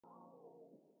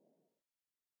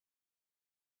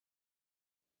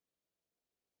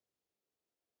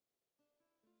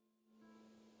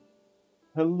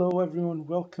Hello everyone,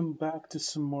 welcome back to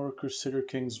some more Crusader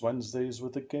Kings Wednesdays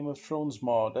with the Game of Thrones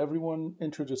mod. Everyone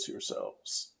introduce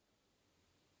yourselves.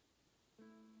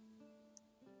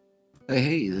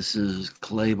 Hey, this is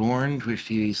Clayborn, Twitch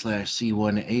TV slash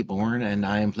C1A and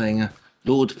I am playing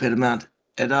Lord Paramount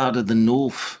Eddard of the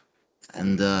North.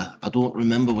 And I don't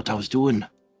remember what I was doing.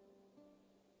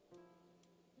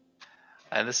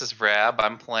 And this is Rab.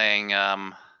 I'm playing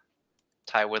Tywin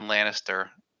Lannister.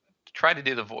 Try to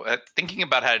do the voice. Thinking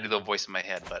about how to do the voice in my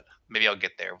head, but maybe I'll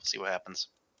get there. We'll see what happens.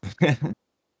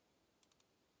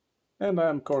 And I,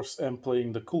 of course, am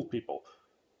playing the cool people.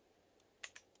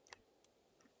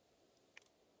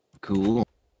 Cool.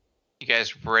 You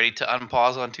guys ready to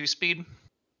unpause on 2-speed?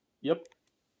 Yep,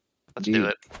 Let's do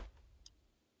it.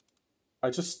 I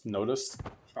just noticed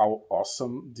how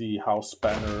awesome the house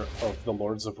banner of the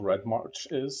Lords of Red March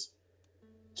is.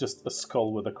 Just a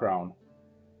skull with a crown.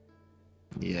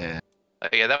 Yeah.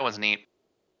 Yeah, that one's neat.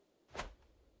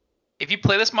 If you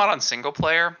play this mod on single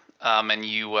player, and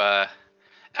you, I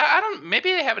don't,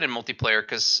 maybe they have it in multiplayer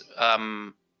because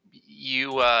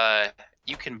you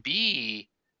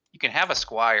can have a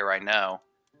squire, I know,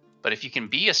 but if you can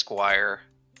be a squire,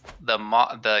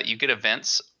 you get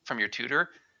events from your tutor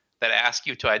that ask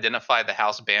you to identify the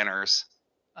house banners,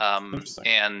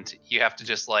 and you have to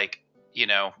just I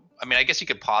guess you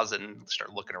could pause it and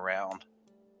start looking around.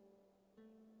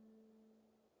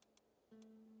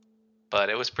 But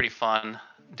it was pretty fun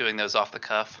doing those off the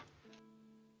cuff.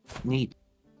 Neat.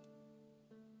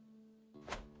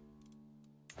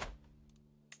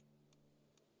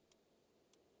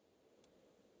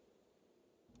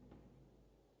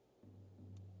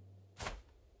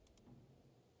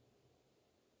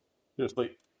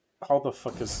 Seriously, how the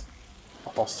fuck is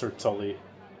Hoster Tully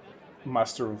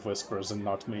Master of Whispers and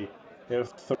not me? They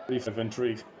have 35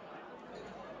 intrigue.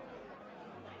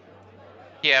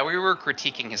 Yeah, we were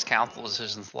critiquing his council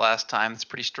decisions last time. It's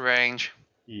pretty strange.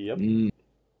 Yep.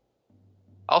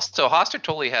 Also, Hoster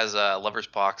totally has a lover's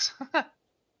box.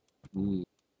 Ooh.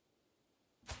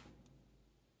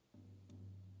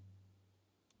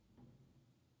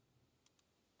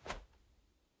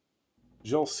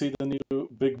 Did y'all see the new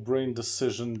big brain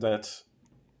decision that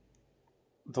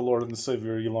the Lord and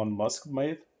Savior Elon Musk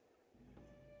made?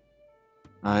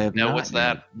 I have No, not what's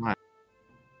yet. that?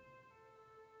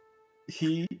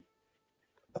 He,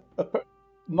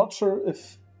 not sure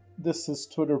if this is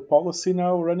Twitter policy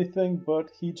now or anything, but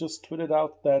he just tweeted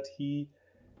out that he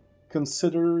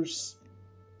considers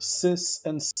cis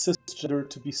and cisgender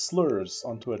to be slurs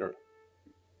on Twitter.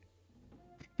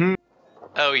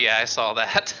 Oh yeah, I saw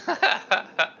that.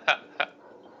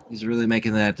 He's really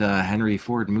making that Henry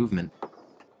Ford movement.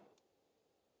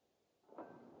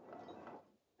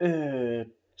 It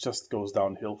just goes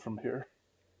downhill from here.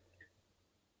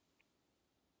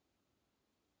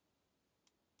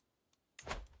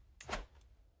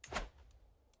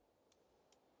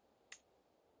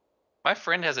 My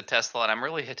friend has a Tesla, and I'm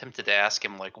really tempted to ask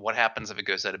him, like, what happens if it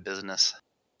goes out of business?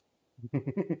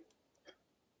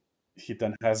 He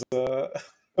then has a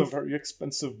very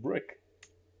expensive brick.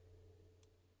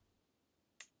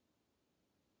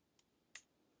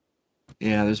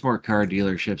 Yeah, there's more car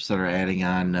dealerships that are adding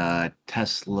on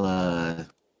Tesla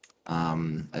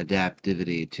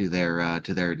adaptivity to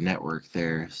their network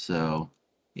there. So,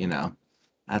 you know,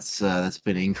 that's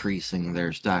been increasing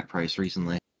their stock price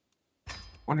recently.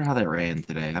 Wonder how that ran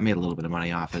today. I made a little bit of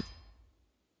money off it.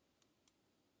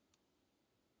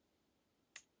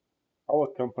 How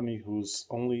a company whose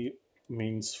only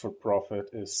means for profit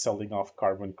is selling off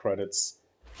carbon credits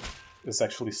is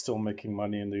actually still making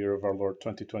money in the year of our Lord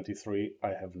 2023, I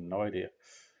have no idea.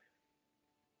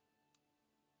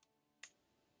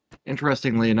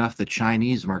 Interestingly enough, the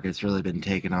Chinese market's really been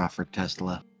taken off for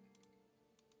Tesla.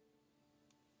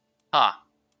 Huh.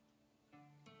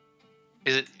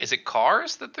 Is it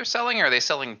cars that they're selling, or are they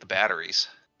selling the batteries?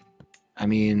 I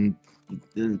mean,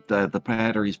 the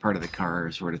battery's part of the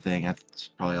car sort of thing. That's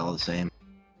probably all the same.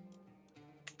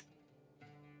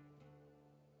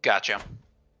 Gotcha.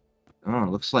 Oh, it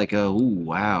looks like ooh,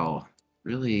 wow.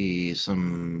 Really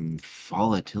some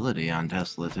volatility on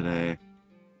Tesla today.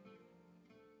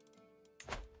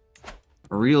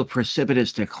 A real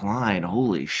precipitous decline.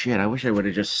 Holy shit. I wish I would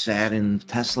have just sat in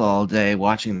Tesla all day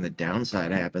watching the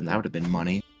downside happen. That would have been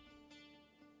money.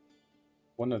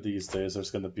 One of these days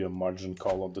there's going to be a margin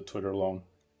call on the Twitter loan.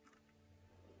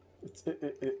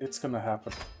 It's going to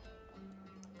happen.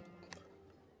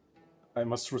 I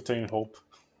must retain hope.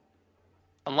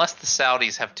 Unless the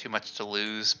Saudis have too much to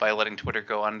lose by letting Twitter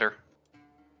go under.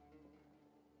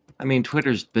 I mean,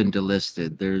 Twitter's been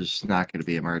delisted. There's not going to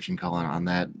be a margin call on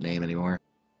that name anymore.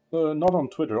 Not on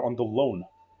Twitter, on the loan.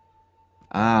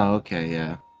 Ah, okay,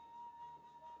 yeah.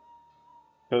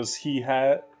 Because he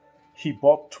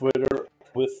bought Twitter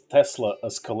with Tesla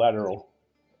as collateral.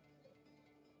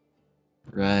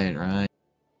 Right, right.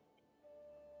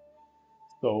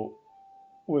 So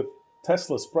with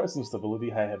Tesla's price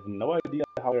instability, I have no idea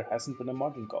how there hasn't been a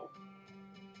margin call.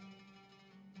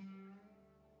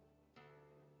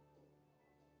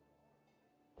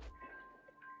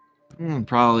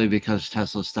 Probably because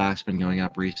Tesla stock's been going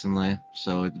up recently,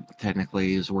 so it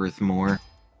technically is worth more.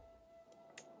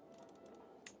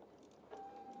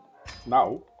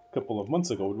 Now, a couple of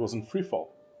months ago, it was in free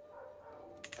fall.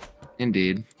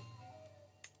 Indeed.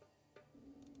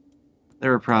 They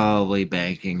were probably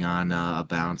banking on a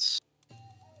bounce.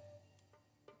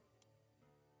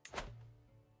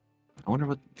 I wonder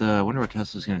what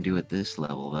Tesla's going to do at this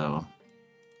level, though.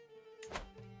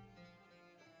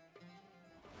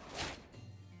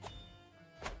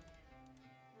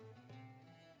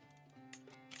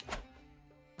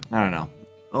 I don't know.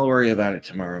 I'll worry about it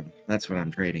tomorrow. That's when I'm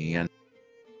trading again.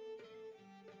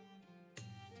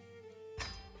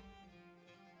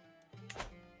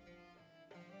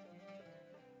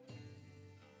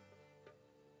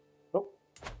 Well,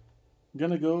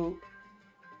 I'm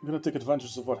gonna take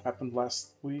advantage of what happened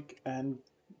last week and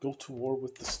go to war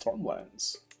with the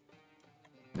Stormlands.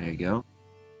 There you go.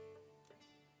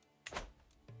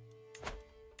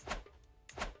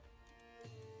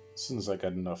 As soon as I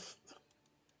get enough.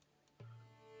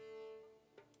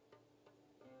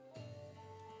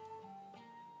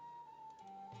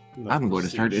 I'm going to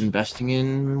start investing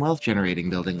in wealth generating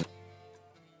buildings.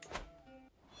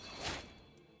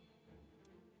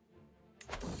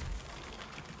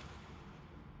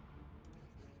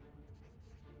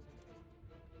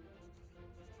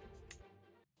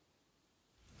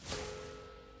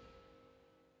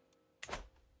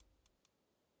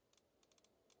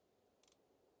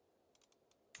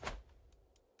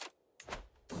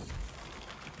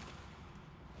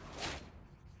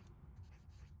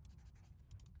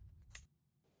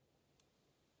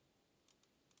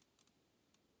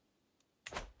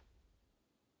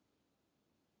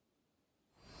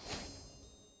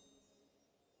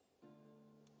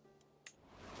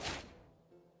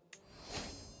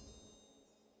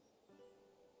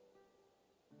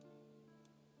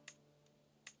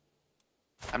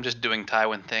 I'm just doing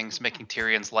Tywin things, making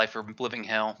Tyrion's life a living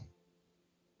hell.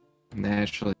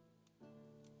 Naturally.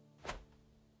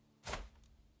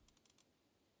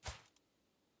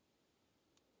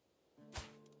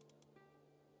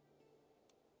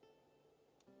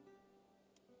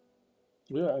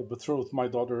 Yeah, I betrothed my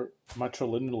daughter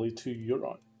matrilineally to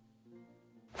Euron.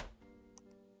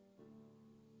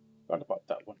 Forgot about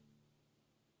that one.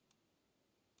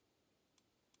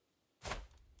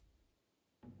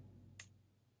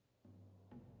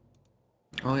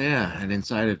 Oh yeah, and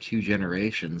inside of 2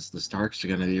 generations, the Starks are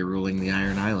going to be ruling the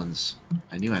Iron Islands.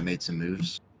 I knew I made some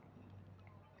moves.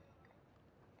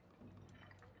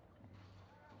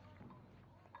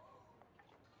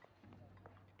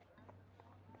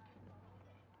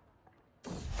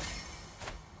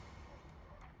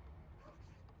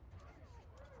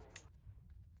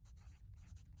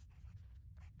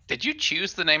 Did you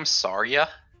choose the name Sarya?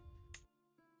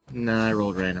 Nah, I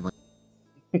rolled randomly.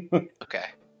 Okay.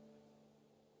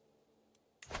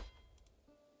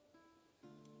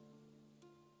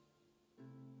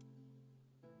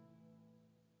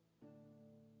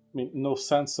 I mean, no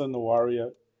Sansa, no Arya.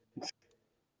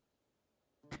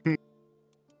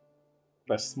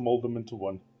 Let's mold them into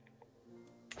one.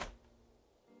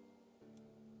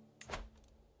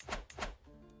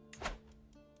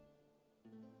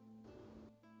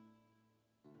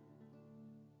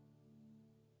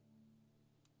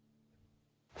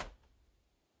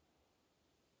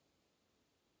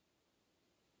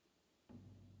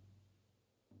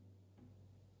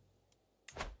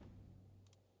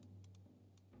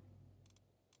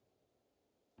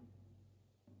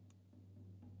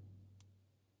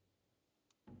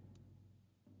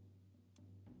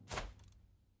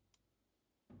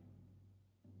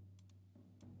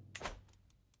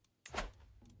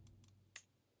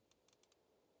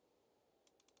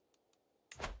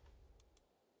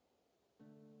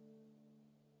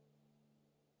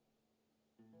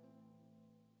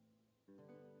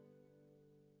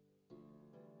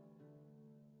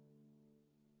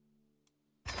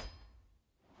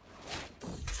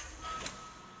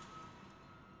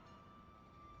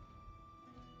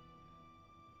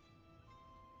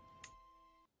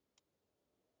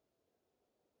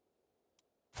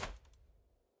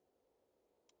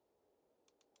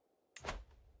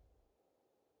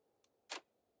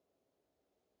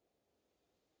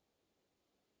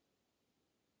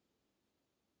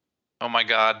 Oh my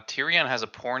god, Tyrion has a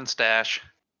porn stash.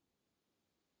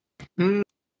 Hmm.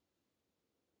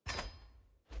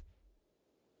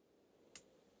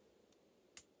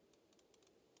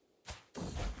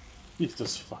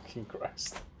 Jesus fucking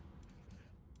Christ.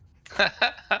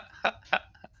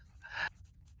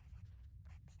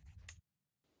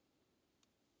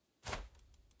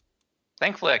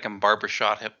 Thankfully, I can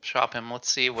shop him.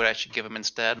 Let's see what I should give him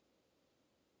instead.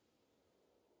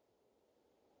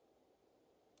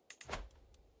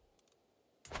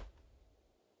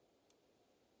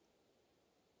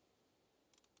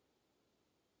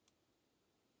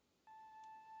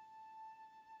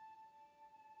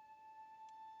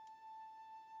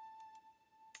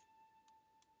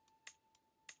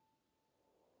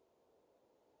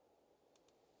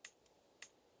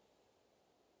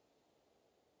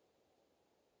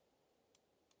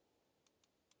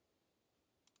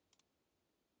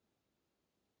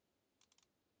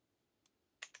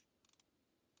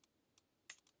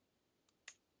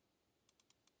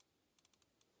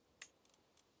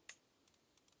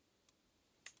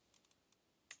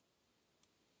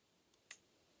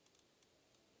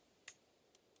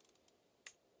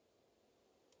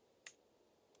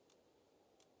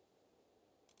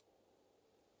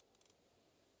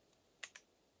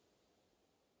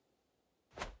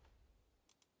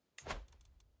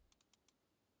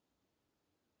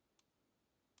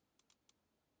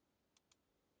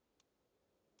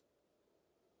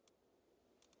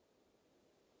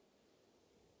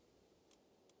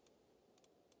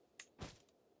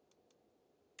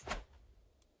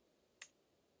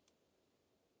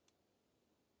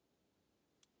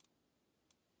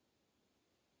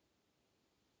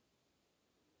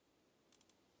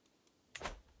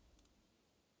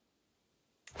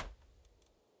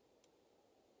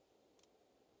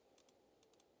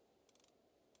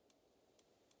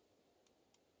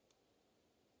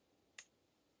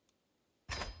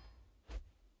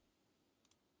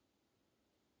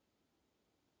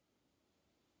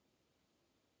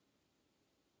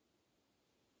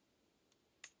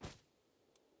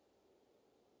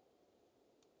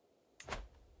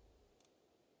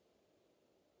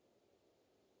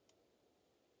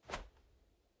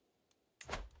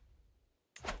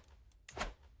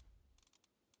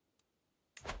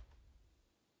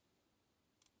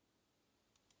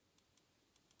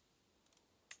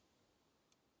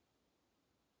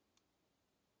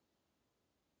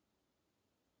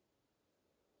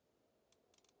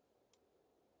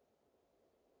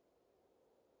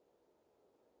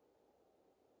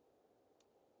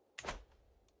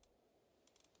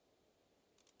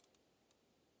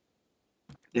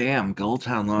 Damn,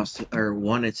 Goldtown lost or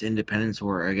won its independence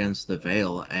war against the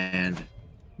Vale, and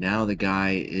now the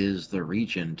guy is the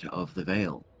regent of the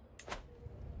Vale.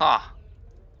 Huh.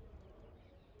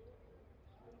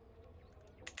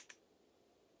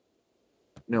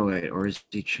 No, wait, or is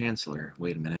he chancellor?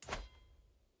 Wait a minute.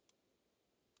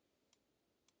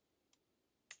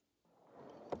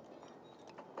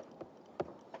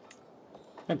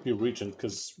 Can't be Regent,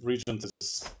 because Regent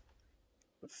is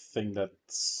a thing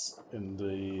that's in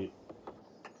the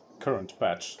current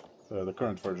patch, the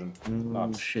current version, Oh,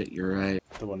 not shit, you're right.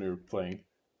 the one you're playing.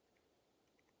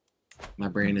 My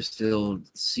brain is still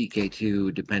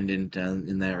CK2 dependent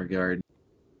in that regard.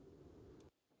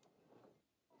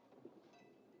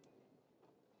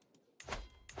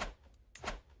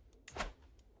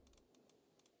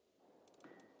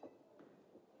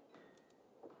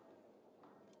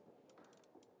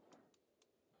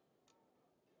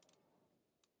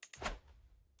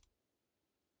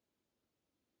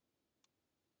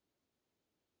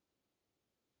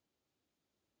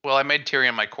 Well, I made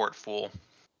Tyrion my court fool.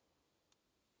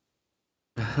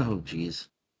 Oh, jeez.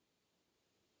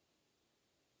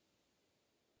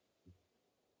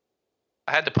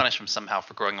 I had to punish him somehow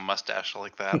for growing a mustache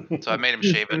like that. So I made him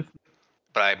shave it,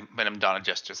 but I made him don a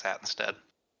jester's hat instead.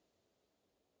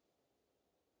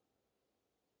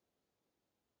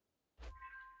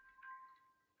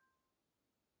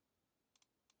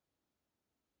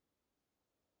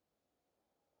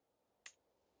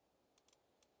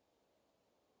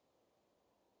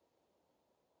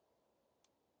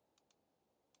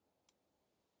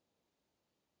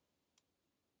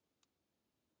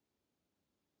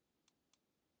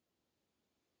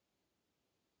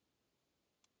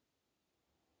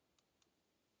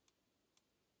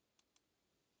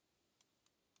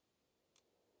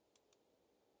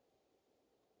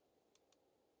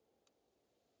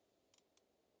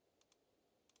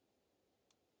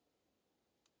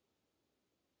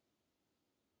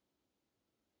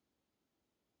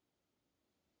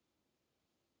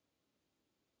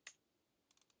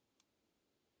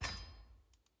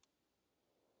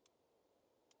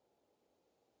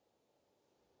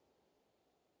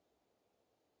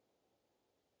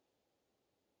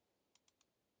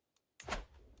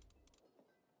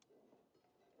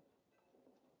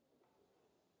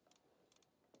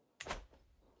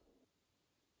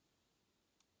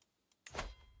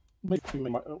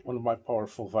 making one of my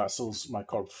powerful vassals my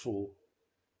corp fool.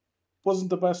 Wasn't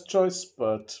the best choice,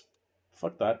 but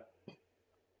fuck that.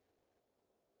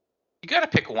 You gotta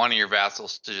pick one of your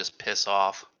vassals to just piss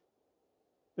off.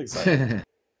 Exactly.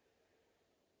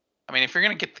 I mean, if you're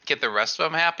gonna get the rest of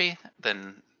them happy,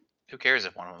 then who cares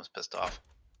if one of them is pissed off?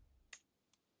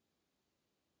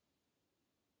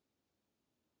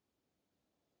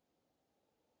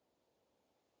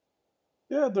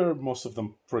 Yeah, they're most of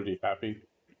them pretty happy,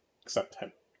 except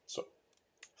him. So,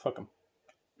 fuck him.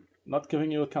 Not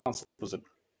giving you a council position.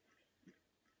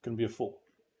 Can be a fool.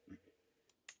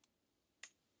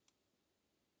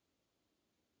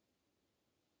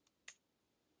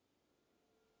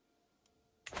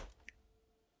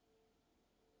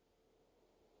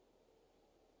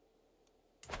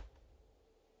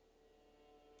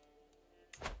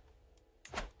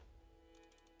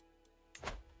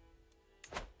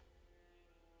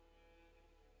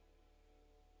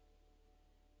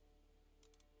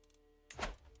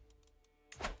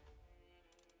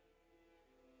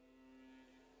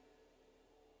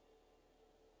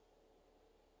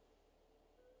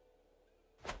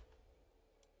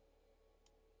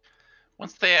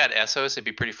 Once they add Essos, it'd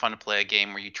be pretty fun to play a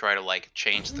game where you try to like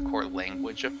change the court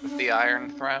language of the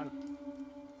Iron Throne.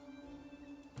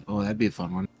 Oh, that'd be a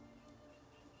fun one.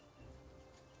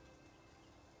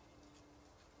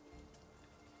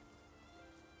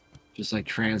 Just like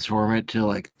transform it to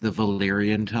like the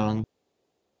Valyrian tongue.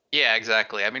 Yeah,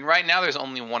 exactly. I mean, right now there's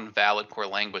only one valid core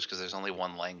language because there's only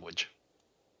one language.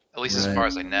 At least as far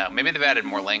as I know. Maybe they've added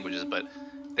more languages, but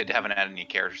they haven't added any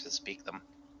characters to speak them.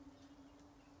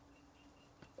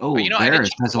 Oh, but, you know, I did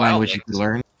Varys has a language you can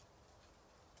learn.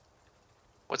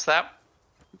 What's that?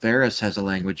 Varys has a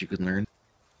language you can learn.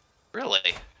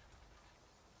 Really?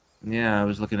 Yeah, I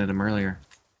was looking at him earlier.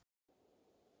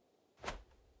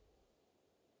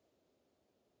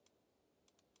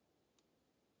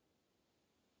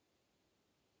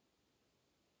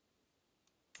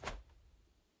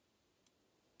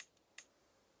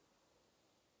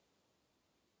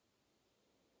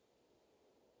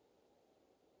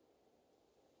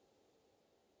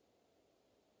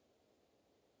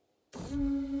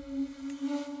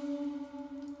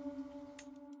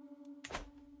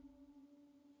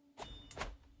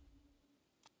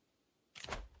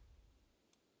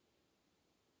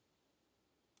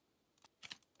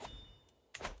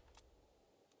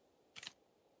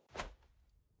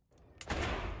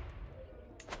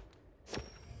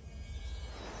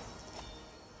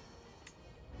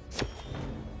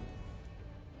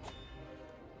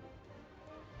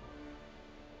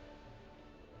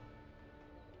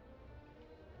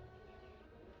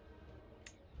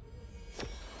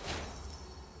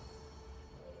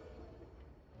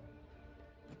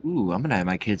 Ooh, I'm gonna have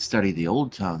my kids study the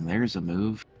old tongue. There's a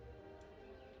move.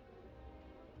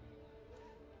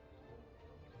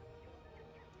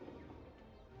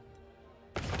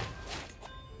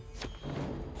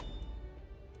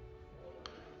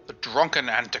 The drunken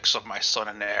antics of my son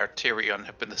and heir, Tyrion,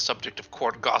 have been the subject of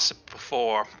court gossip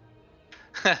before.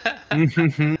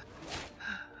 True.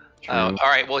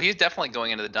 Alright, well, he's definitely going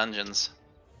into the dungeons.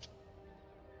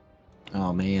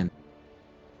 Oh, man.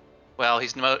 Well,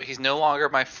 he's no longer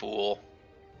my fool.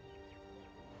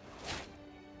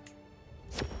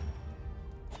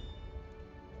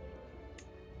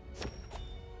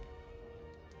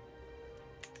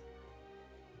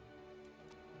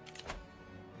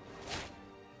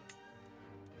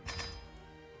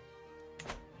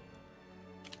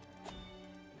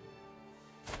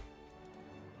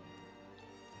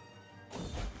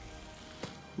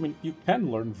 I mean, you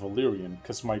can learn Valyrian,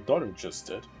 because my daughter just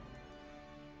did.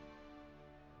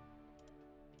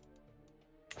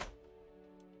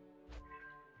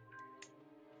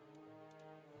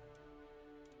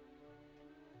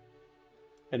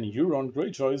 And Euron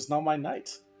Greyjoy is now my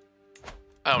knight.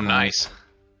 Oh, nice.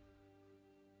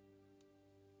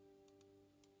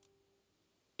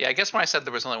 Yeah, I guess when I said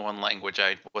there was only one language,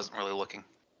 I wasn't really looking.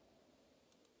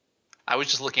 I was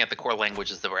just looking at the core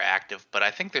languages that were active, but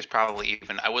I think there's probably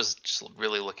even... I was just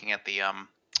really looking at the Iron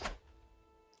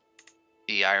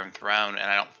Throne,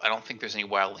 and I don't think there's any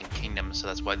Wildling Kingdoms, so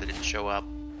that's why they didn't show up.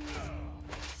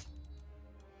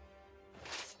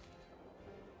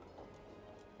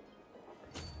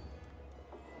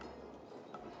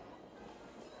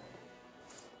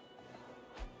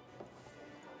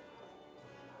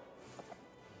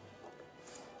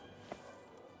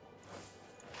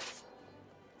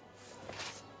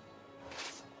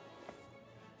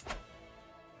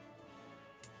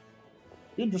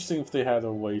 Interesting if they had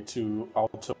a way to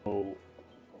auto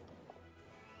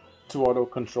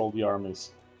control the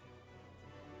armies.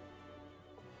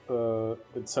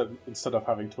 instead of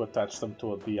having to attach them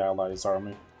to the Allies'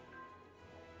 army.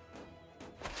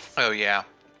 Oh yeah.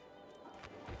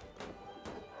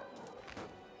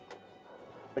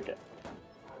 Okay.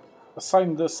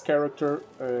 Assign this character,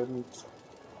 and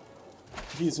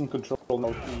he's in control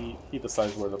now. He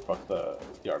decides where the fuck the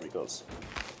army goes.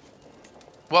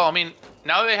 Well, I mean,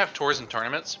 now that they have tours and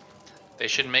tournaments, they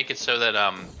should make it so that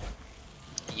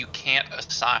you can't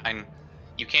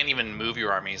even move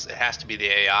your armies. It has to be the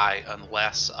AI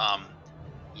unless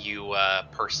you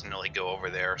personally go over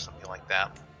there or something like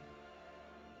that.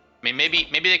 I mean, maybe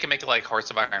they can make it like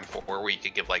Hearts of Iron 4, where you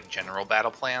could give like general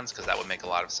battle plans, because that would make a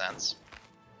lot of sense.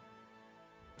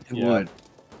 It would.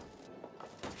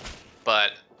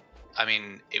 But I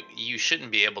mean, you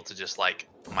shouldn't be able to just like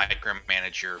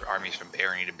micromanage your armies from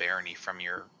barony to barony from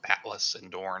your Atlas and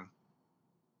Dorne.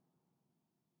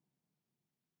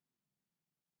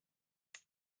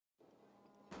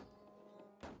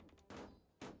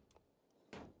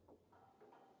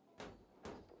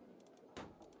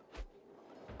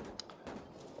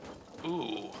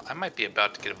 Ooh, I might be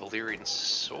about to get a Valyrian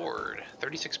sword.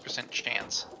 36%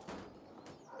 chance.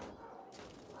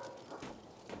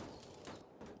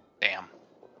 Damn.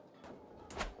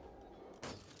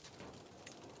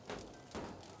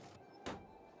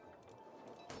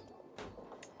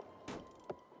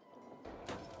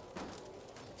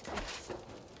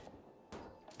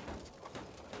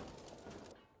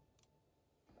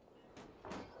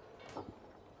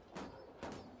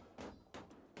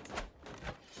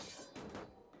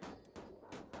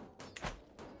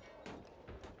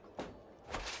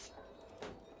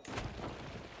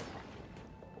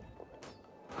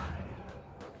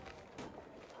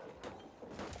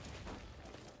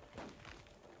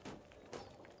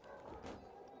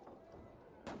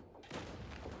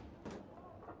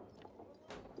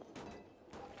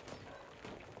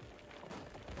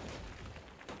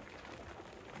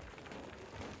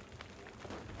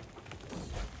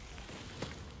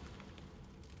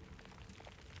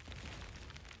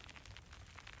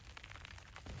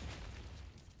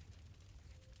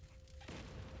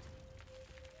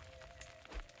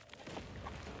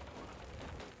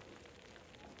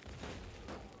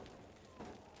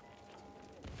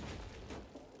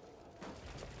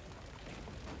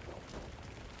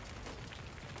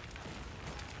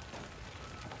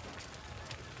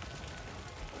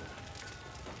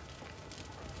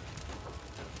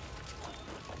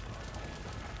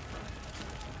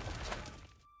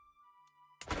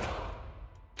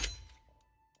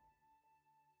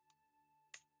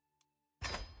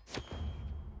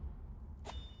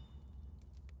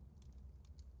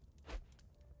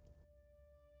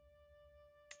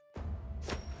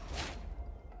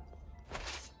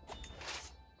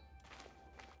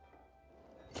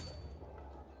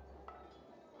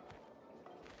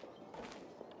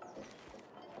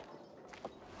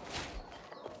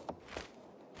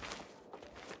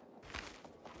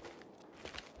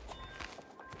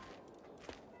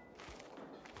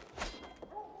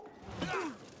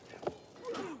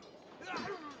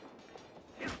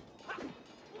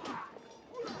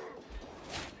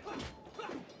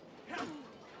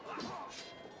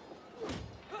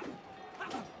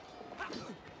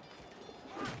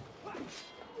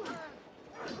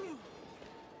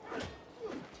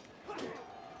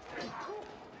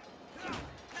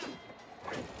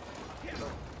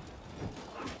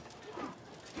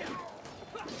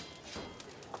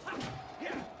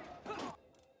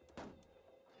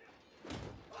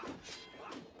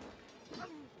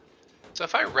 So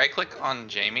if I right-click on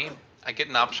Jamie, I get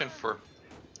an option for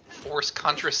force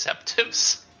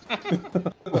contraceptives.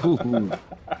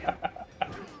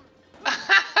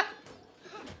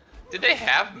 Did they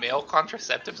have male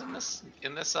contraceptives in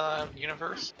this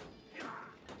universe?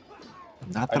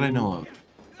 Not that I know of.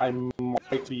 I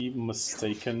might be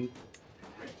mistaken,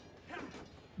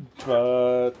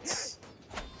 but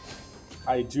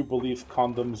I do believe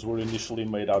condoms were initially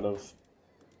made out of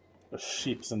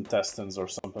sheep's intestines or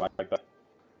something like that.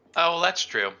 Oh, well, that's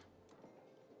true.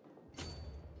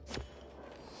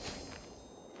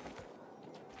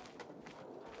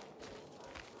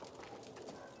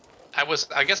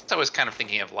 I guess I was kind of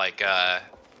thinking of like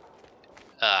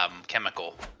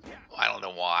chemical. I don't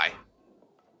know why,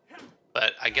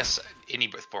 but I guess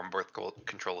any form of birth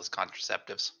control is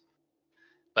contraceptives.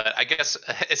 But I guess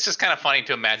it's just kind of funny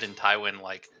to imagine Tywin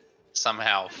like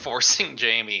somehow forcing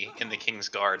Jamie in the King's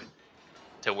Guard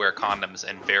to wear condoms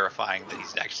and verifying that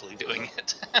he's actually doing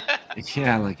it.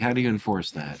 Yeah, like how do you enforce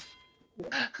that?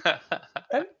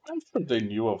 And I'm sure they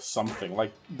knew of something.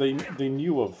 Like they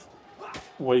knew of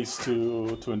ways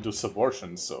to induce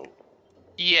abortion. So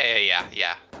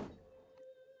Yeah.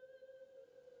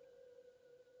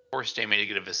 Force Jamie to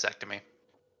get a vasectomy.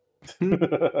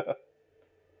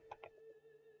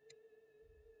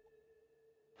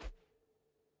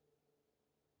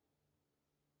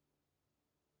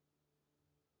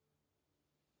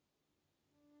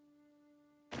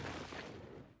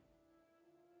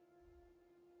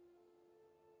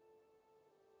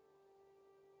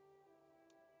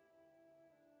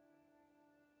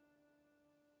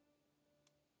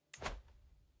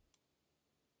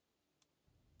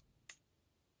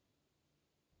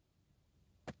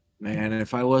 Man,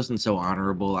 if I wasn't so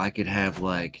honorable, I could have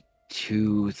like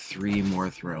 2, 3 more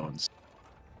thrones.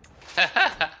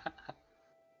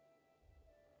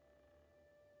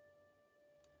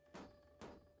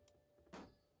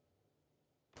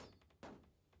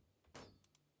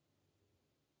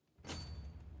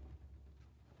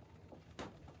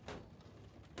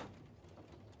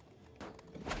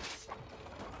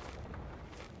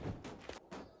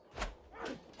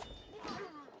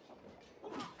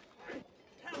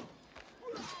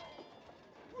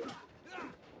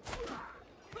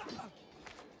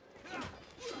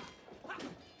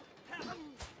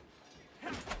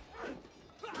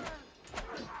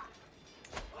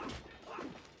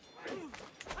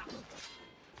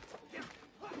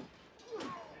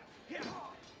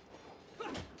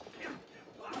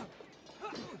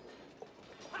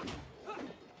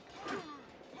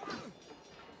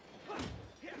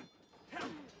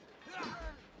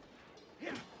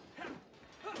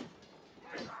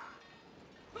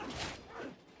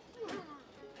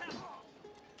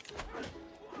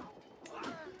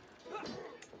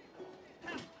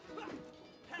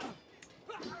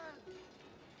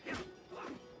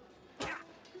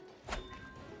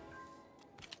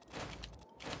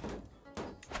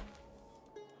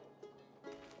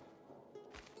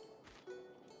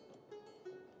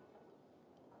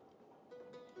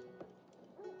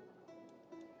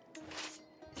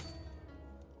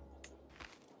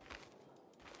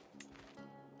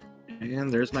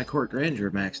 And there's my court grandeur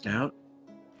maxed out.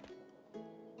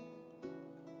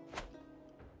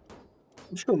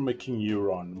 I'm sure making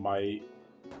Euron my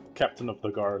captain of the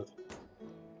guard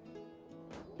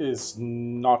is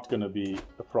not going to be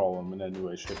a problem in any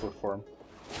way, shape, or form.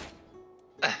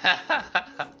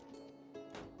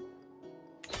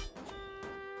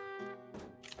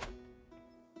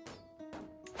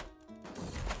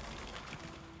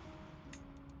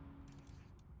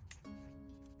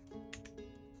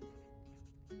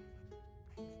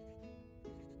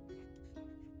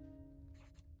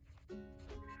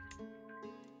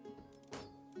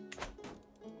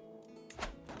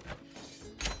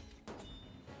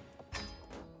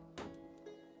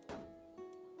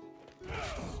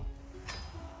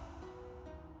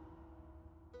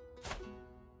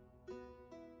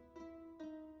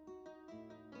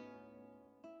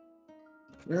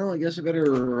 Well, I guess I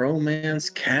better romance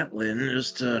Catelyn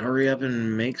just to hurry up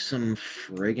and make some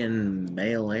friggin'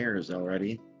 male heirs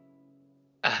already.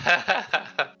 Trying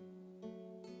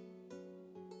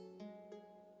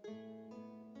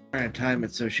to time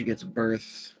it so she gets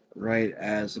birth right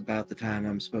as about the time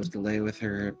I'm supposed to lay with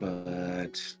her,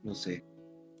 but we'll see.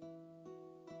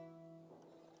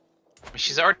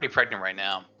 She's already pregnant right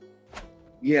now.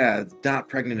 Yeah, not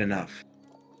pregnant enough.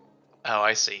 Oh,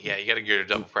 I see. Yeah, you gotta get her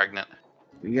double pregnant.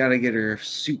 We gotta get her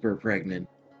super pregnant.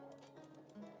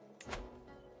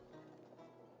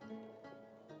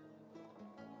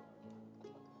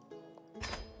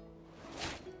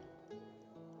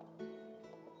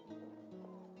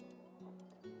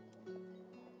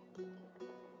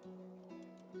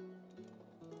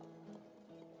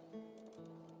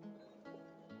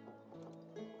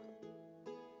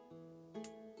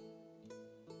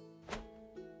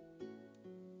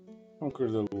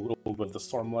 Conquered a little bit of the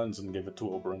Stormlands and gave it to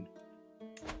Oberyn.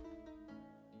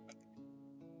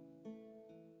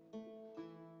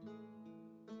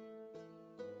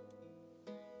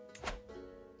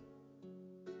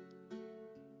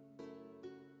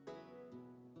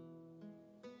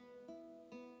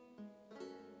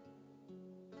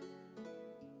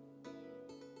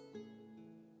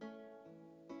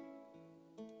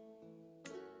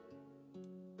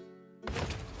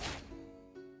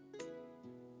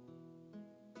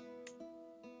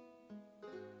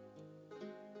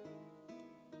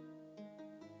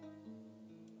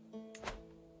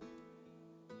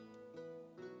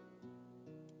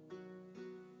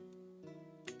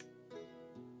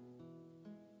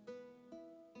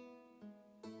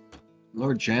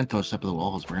 Lord Janthos up at the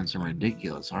walls wearing some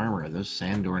ridiculous armor. Those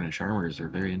Sandornish armors are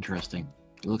very interesting.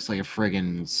 He looks like a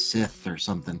friggin' Sith or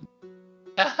something.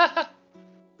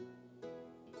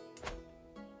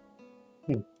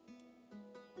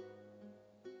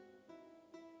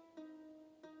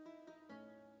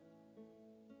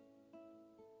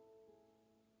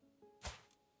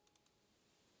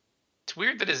 It's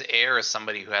weird that his heir is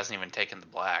somebody who hasn't even taken the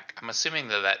black. I'm assuming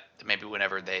that maybe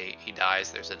whenever he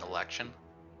dies, there's an election.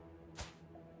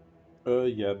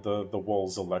 Yeah, the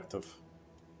wall's elective.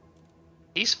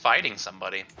 He's fighting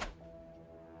somebody.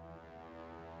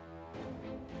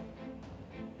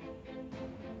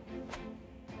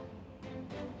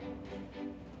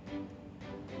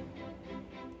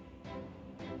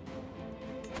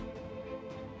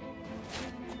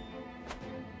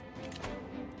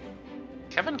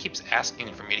 Kevin keeps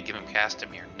asking for me to give him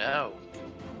Castamere. No.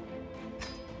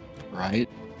 Right?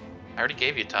 I already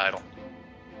gave you a title.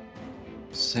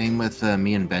 Same with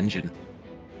me and Benjamin.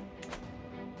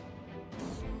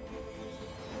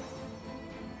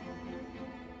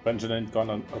 Benjamin ain't gone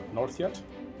up north yet?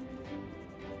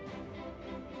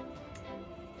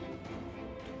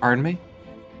 Pardon me?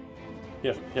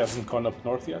 He hasn't gone up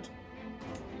north yet?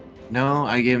 No,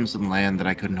 I gave him some land that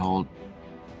I couldn't hold.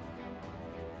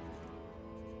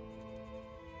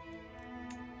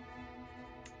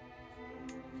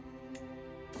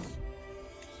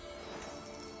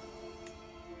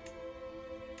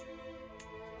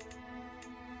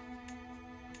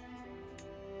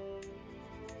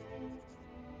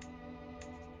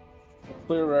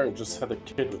 Player just had a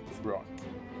kid with Braun.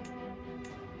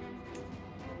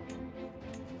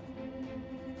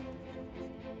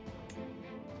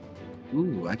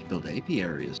 Ooh, I could build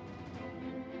apiaries.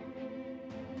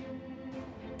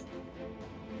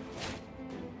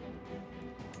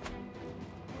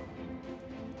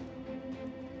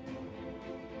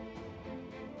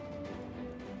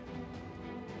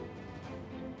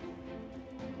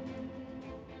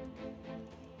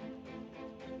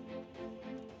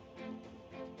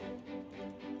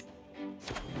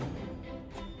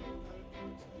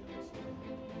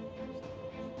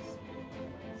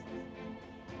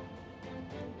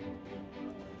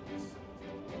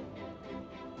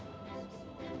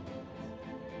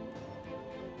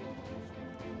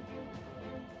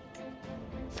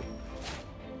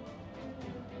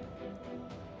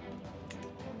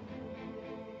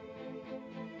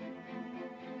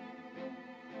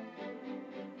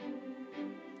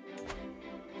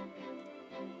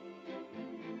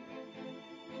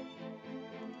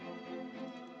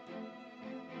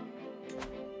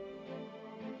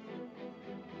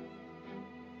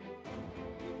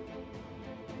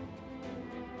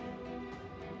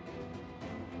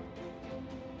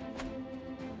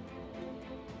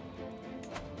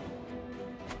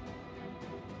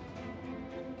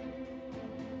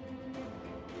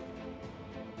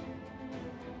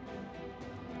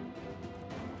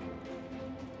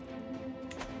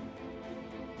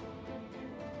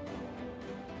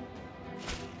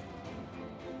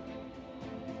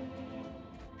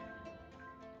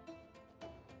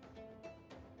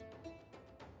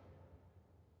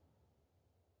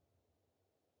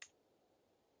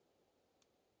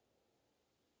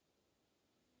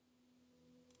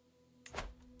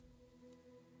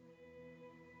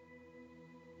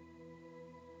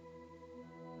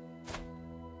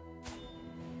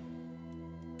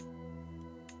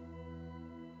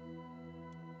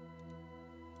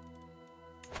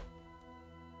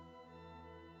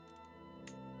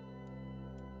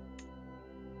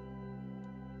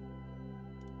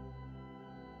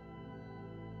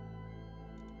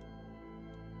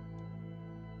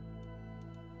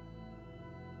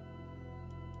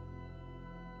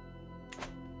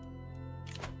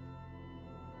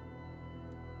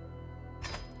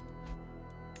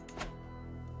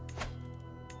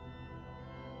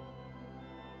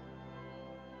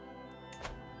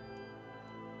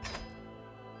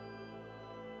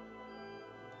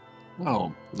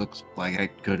 Well, looks like I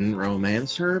couldn't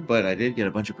romance her, but I did get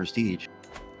a bunch of prestige.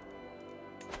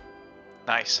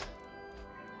 Nice.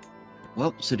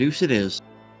 Well, seduce it is.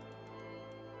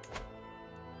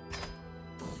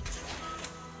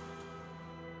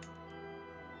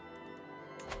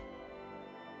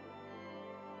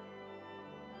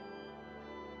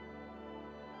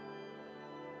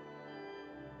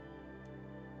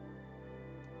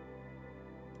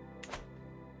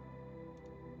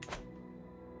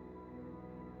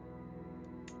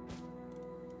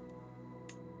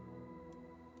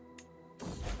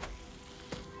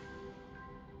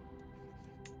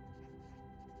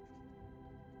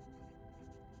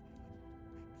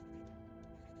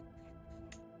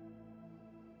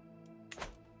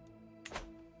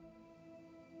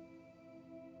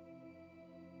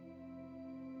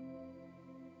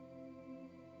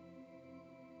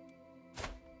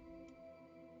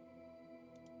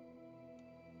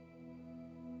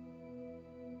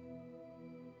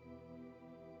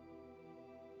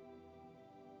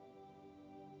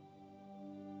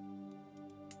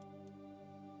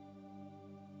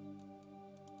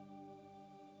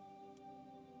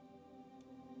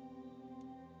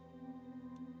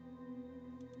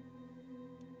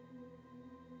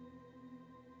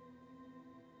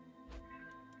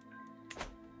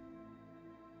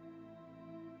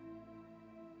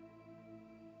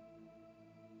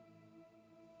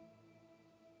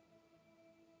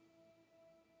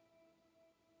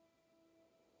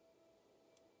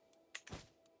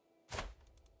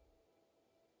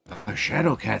 A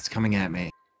shadow cat's coming at me.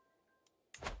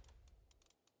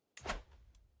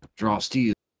 Draw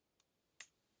steel.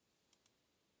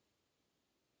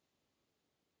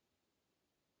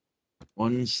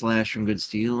 One slash from good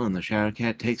steel, and the shadow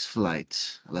cat takes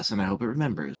flight. A lesson I hope it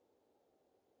remembers.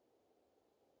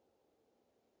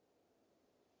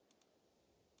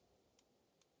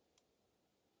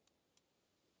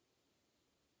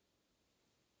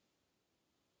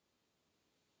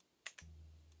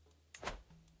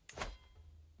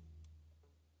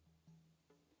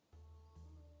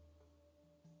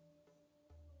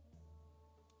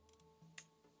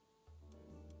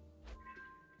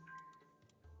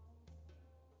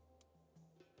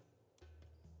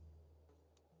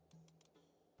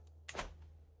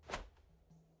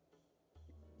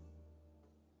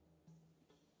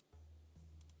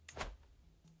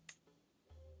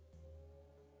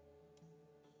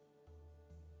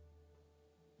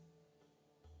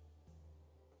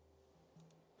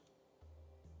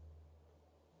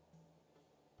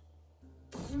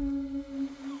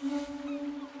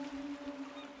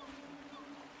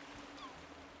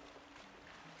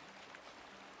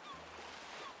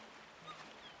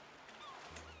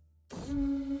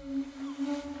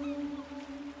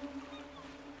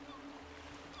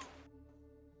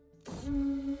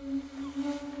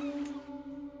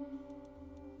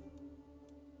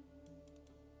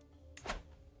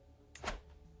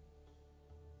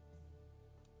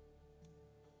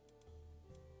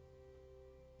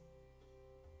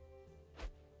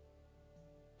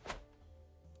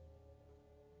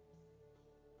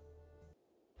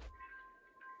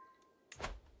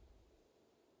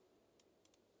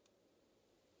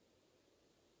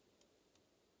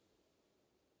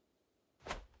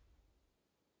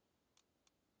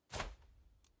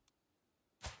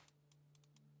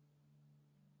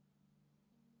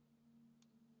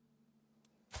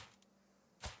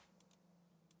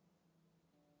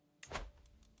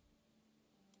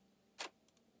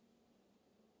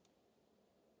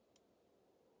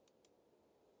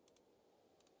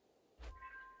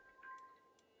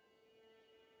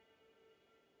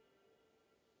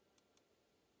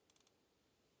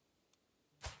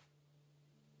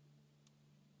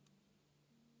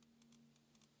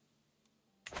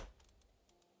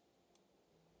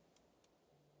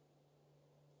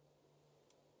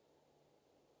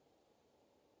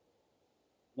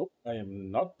 Nope, I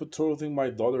am not betrothing my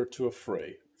daughter to a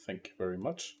fray. Thank you very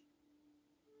much.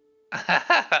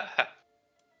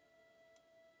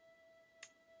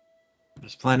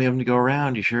 There's plenty of them to go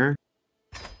around, you sure?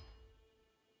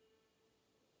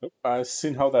 Nope, I've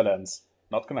seen how that ends.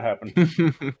 Not gonna happen.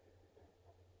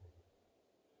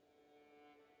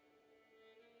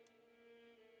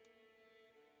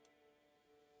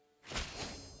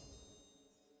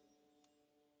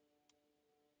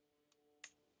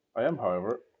 I am,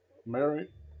 however,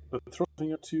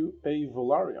 betrothing her to a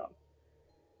Volarion.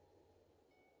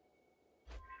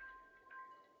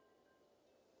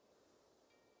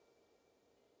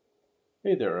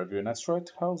 Hey there, Avian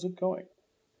Asteroid. How's it going?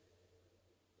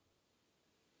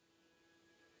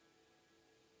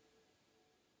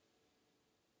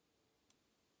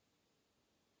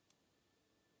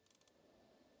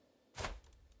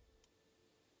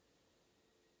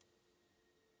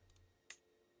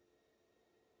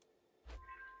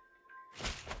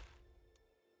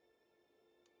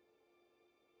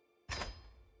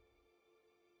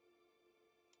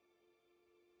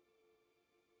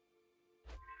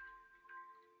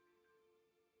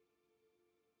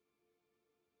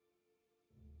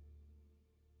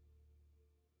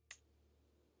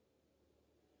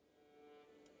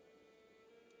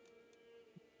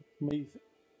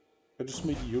 I just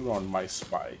made Euron my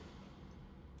spy.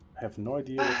 I have no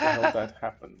idea what the hell that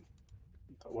happened.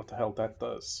 What the hell that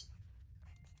does.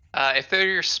 If they're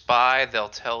your spy, they'll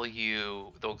tell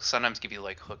you. They'll sometimes give you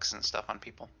like hooks and stuff on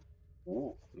people.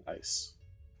 Ooh, nice.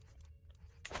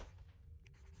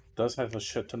 Does have a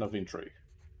shit ton of intrigue.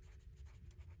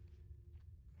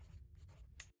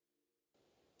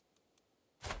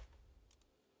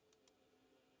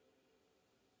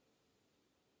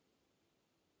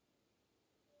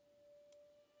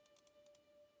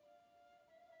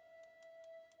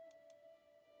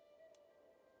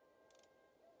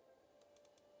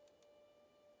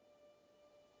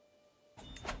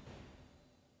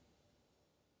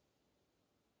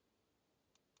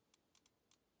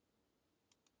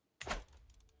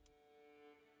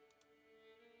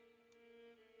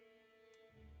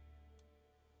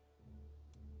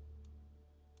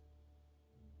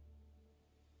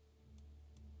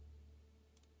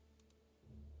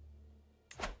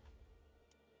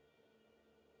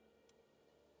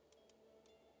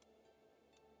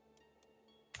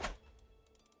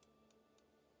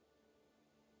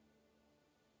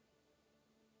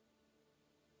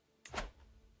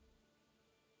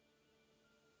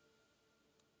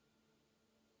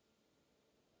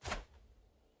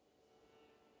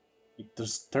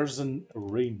 There's an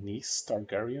Rhaenys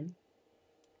Targaryen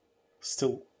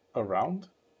still around?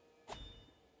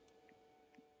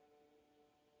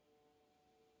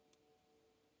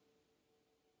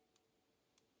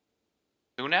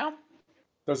 Who now?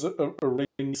 There's a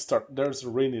Rhaenys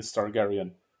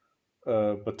Targaryen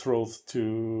betrothed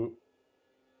to.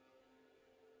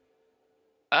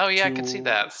 Oh yeah, I can see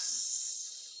that.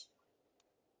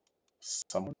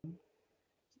 Someone.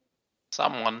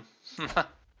 Someone.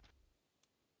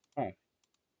 Oh.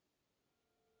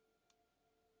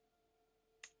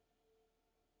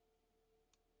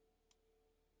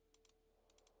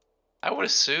 I would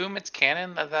assume it's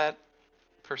canon that that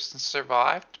person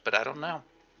survived, but I don't know.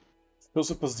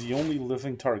 Philip is the only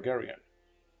living Targaryen.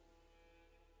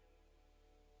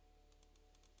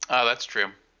 Oh, that's true.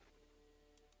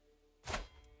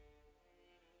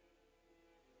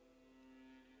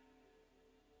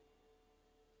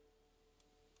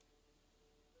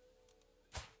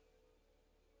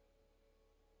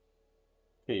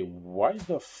 Okay, why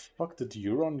the fuck did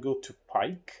Euron go to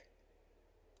Pike?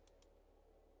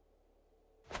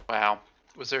 Wow.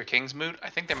 Was there a King's Moot? I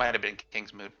think there might have been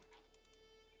King's Moot.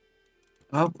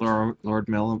 Oh, Lord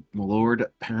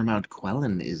Paramount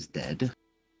Quellen is dead.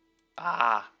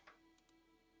 Ah.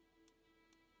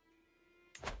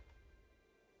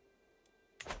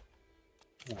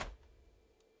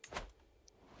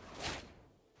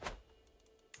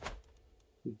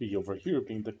 He'd be over here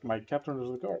being my captain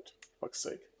of the guard. Fuck's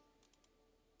sake.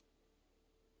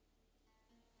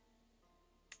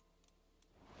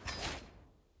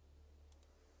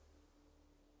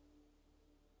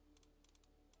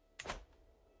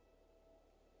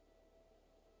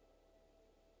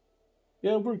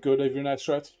 Yeah, we're good, Avian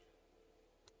Strat.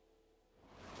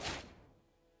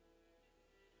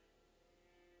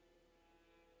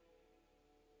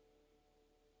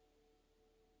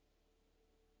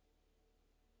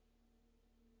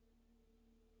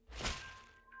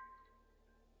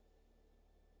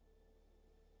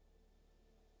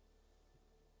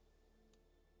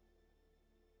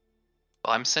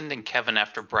 Well, I'm sending Kevin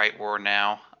after Bright War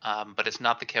now, but it's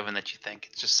not the Kevin that you think.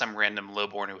 It's just some random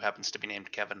lowborn who happens to be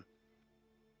named Kevin.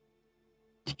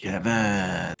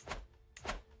 Kevin.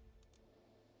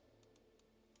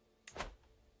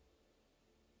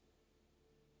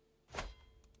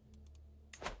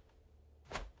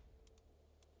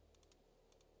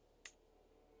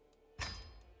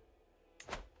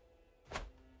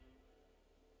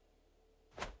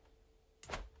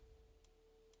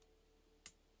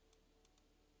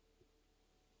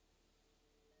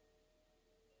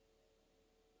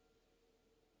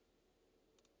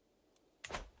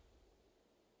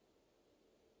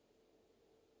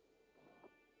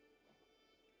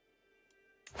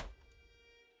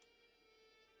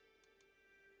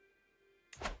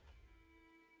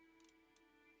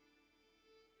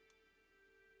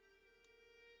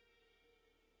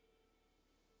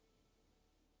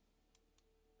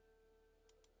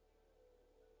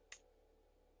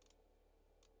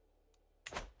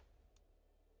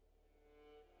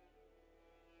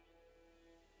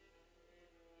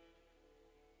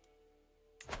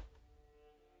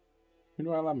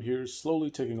 Meanwhile, I'm here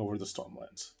slowly taking over the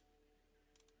Stormlands.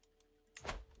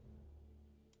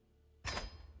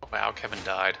 Wow, Kevin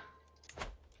died.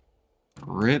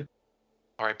 RIP.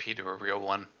 RIP to a real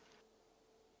one.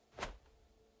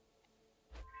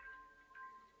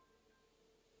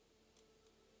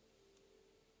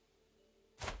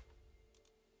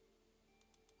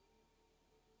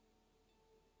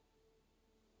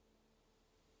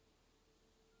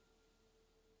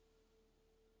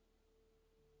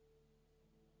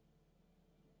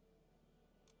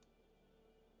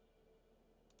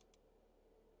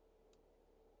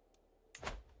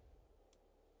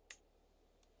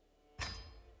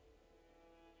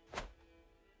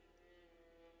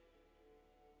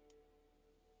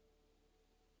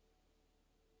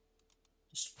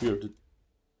 It's weird.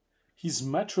 He's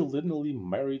matrilineally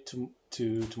married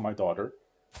to my daughter,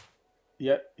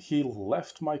 yet he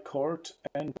left my court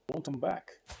and won't come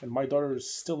back, and my daughter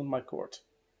is still in my court.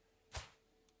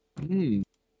 Hmm.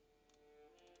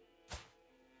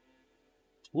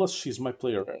 Plus, she's my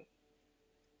player.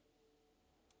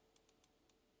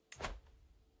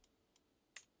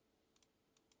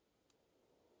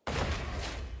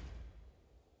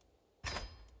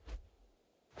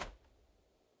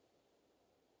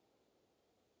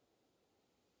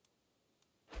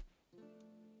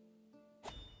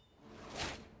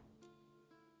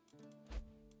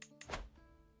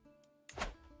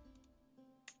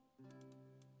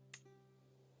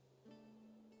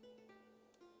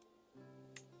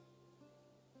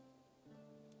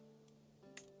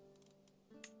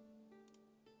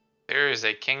 There is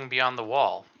a king beyond the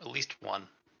wall. At least one.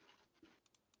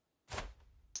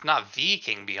 It's not the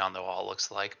king beyond the wall,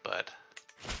 looks like, but...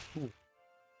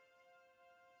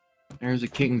 There's a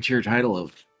king tier title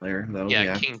of player.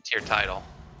 Yeah, king tier title.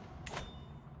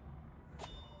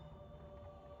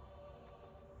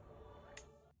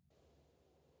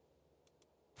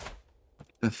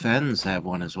 The Fens have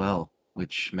one as well,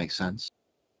 which makes sense.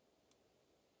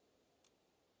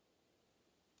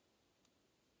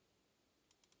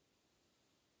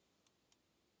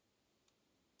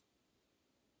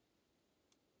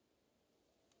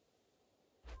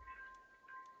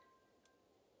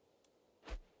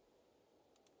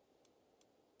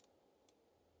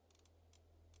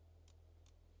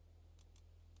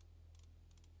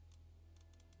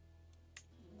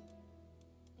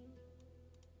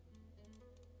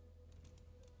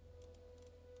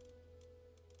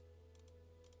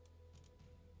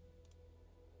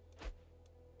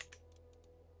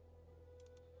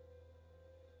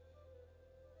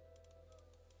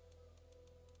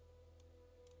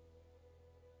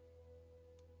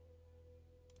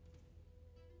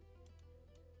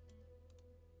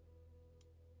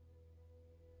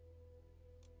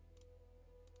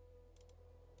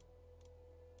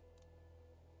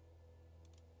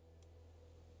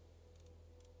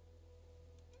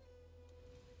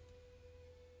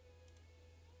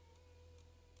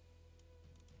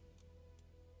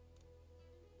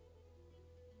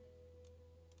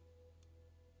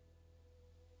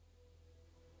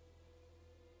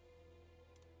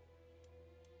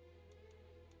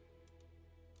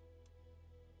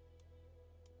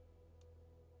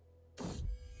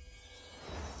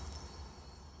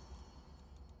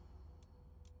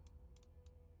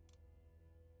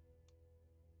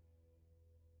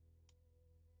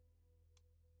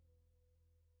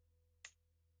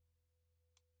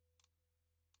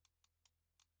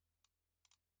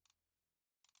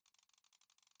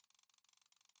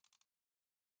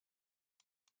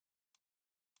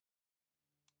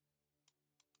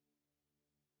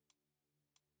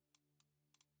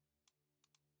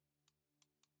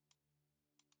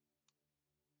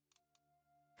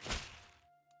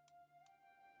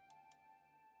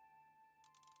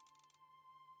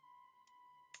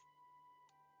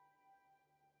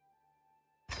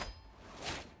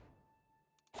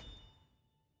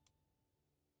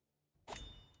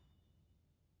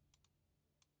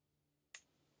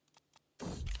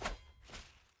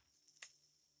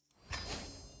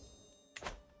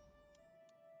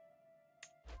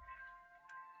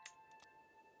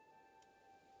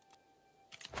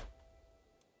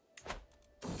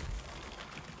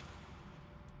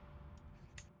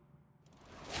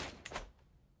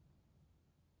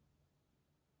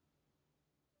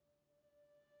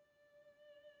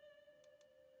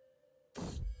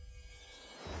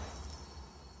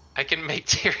 I can make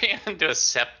Tyrion into a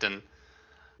Septon.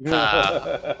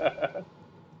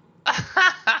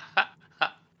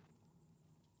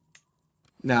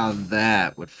 Now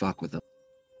that would fuck with them.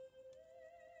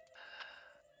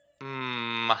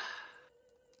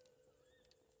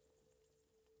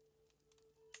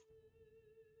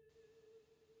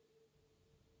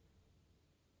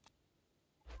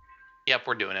 Yep,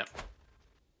 we're doing it.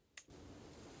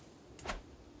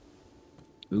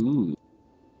 Ooh.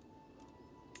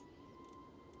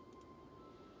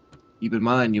 Keep in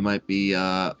mind, you might be,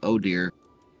 oh dear.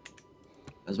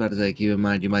 I was about to say, keep in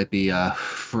mind, you might be,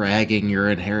 fragging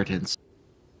your inheritance.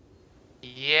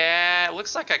 Yeah, it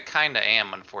looks like I kinda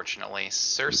am, unfortunately.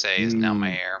 Cersei is now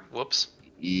my heir. Whoops.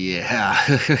 Yeah.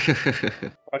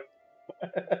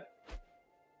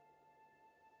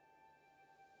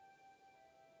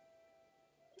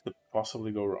 Could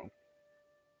possibly go wrong.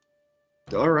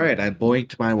 Alright, I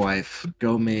boinked my wife.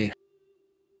 Go me.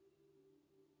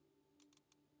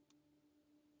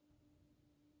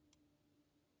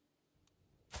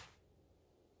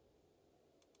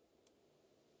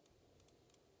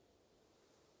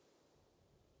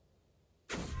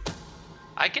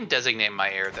 I can designate my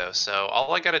heir, though, so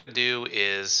all I gotta do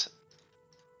is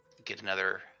get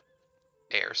another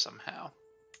heir somehow.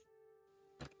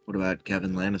 What about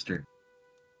Kevin Lannister?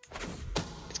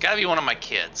 It's gotta be one of my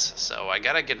kids, so I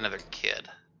gotta get another kid.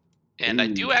 And I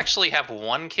do actually have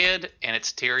one kid, and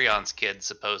it's Tyrion's kid,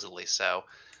 supposedly, so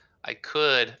I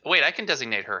could... Wait, I can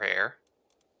designate her heir.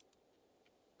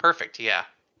 Perfect, yeah.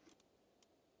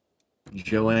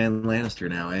 Joanne Lannister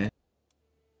now, eh?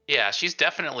 Yeah, she's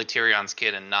definitely Tyrion's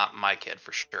kid and not my kid,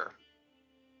 for sure.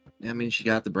 I mean, she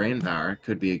got the brain power.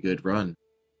 Could be a good run.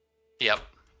 Yep.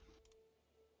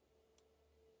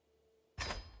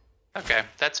 Okay,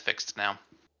 that's fixed now.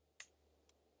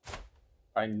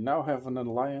 I now have an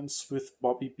alliance with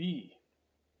Bobby B.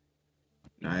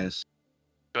 Nice.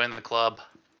 Join the club.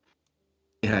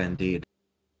 Yeah, indeed.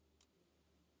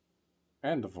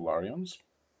 And the Valarians.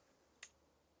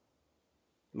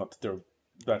 Not that they're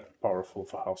that powerful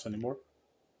of a house anymore,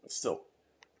 but still.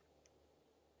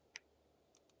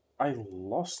 I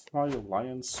lost my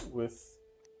alliance with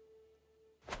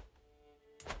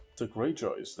the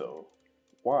Greyjoys, though.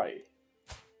 Why?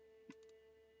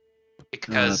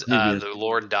 Because previous. the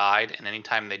Lord died, and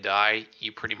anytime they die,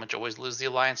 you pretty much always lose the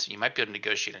alliance, so you might be able to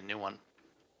negotiate a new one.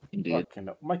 Indeed. Okay,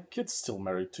 no. My kid's still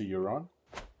married to Euron.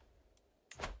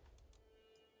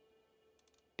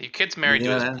 Your kid's married to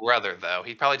Yeah. his brother, though.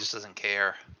 He probably just doesn't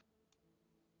care.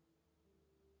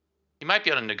 You might be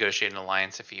able to negotiate an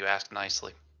alliance if you ask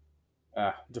nicely.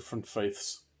 Ah, different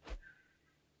faiths.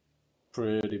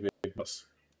 Pretty big mess.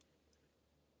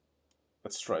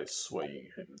 Let's try swaying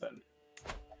him then.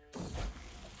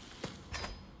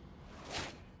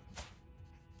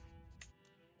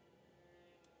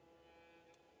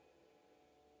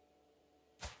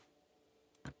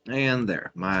 And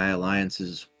there, my alliance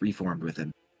is reformed with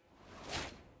him.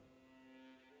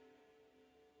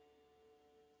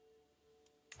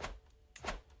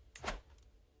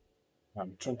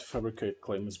 I'm trying to fabricate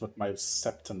claims, but my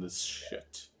septon is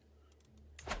shit.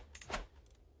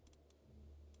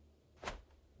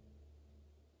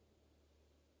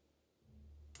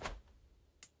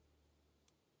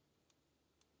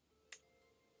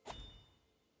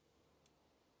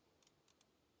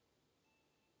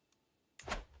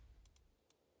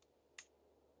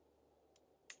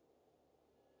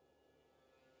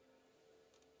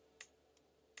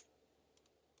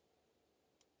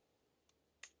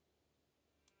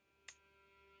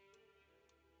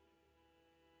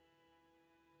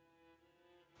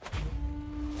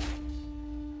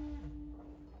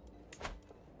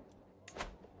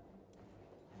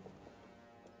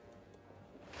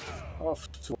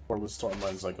 Off to Warless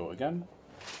Stormlands I go again.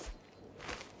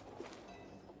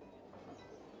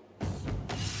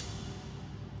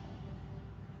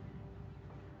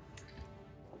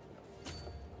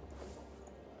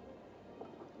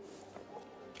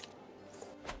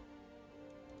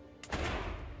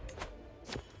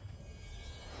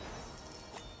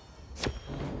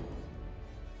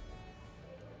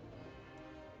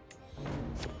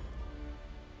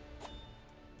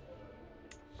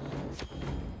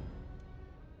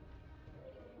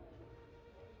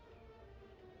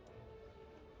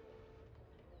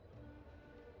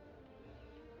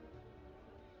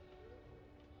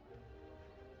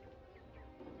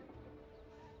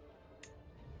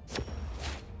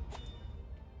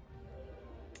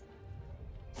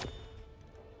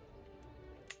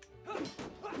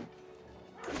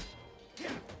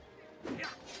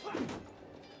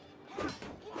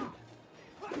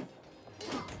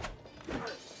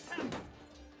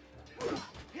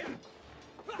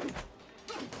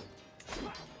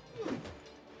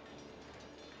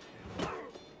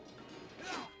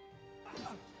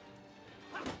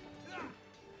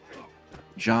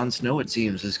 Jon Snow, it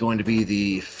seems, is going to be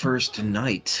the first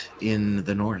knight in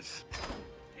the North.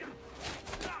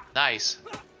 Nice.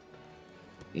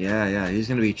 Yeah, he's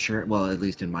going to be well, at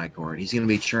least in my court. He's going to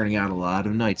be churning out a lot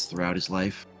of knights throughout his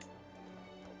life.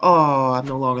 Oh, I'm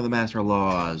no longer the Master of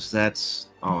Laws. That's...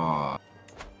 Aw.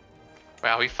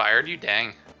 Wow, he fired you?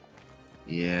 Dang.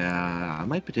 Yeah, I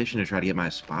might petition to try to get my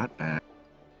spot back.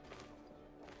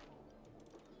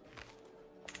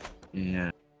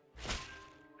 Yeah.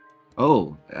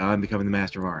 Oh, I'm becoming the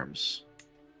Master of Arms.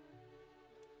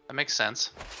 That makes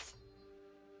sense.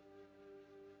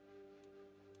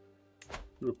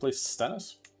 You replaced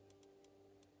Stannis?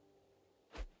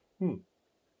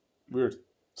 Weird.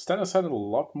 Stannis had a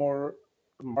lot more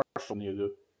martial than you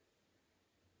do.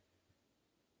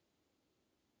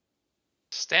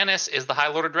 Stannis is the High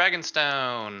Lord of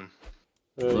Dragonstone.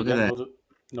 Look at that.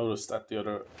 Noticed that the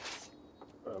other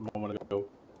moment ago.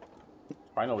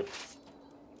 Finally.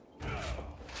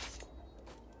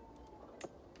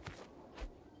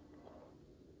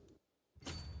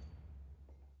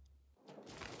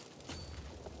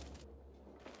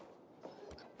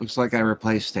 Looks like I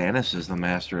replaced Stannis as the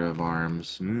Master of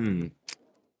Arms.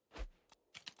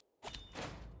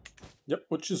 Yep,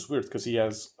 which is weird because he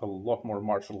has a lot more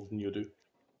martial than you do.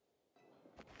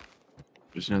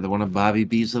 Just another one of Bobby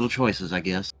B's little choices, I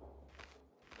guess.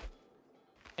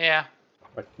 Yeah.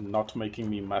 Like not making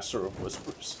me Master of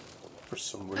Whispers for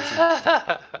some reason.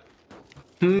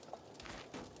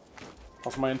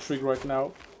 How's my intrigue right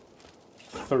now?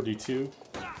 32.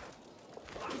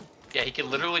 Yeah, he could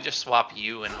literally just swap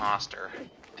you and Hoster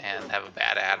and have a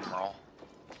bad admiral.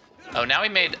 Oh, now he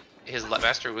made his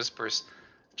Master of Whispers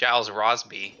Giles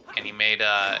Rosby, and he made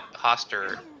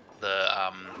Hoster the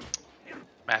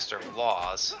Master of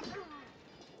Laws.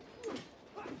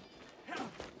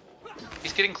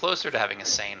 He's getting closer to having a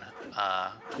sane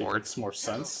It horde. makes more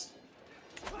sense.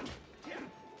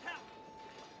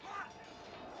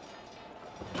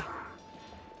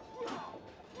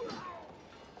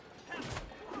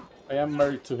 I am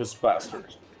married to his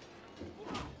bastard.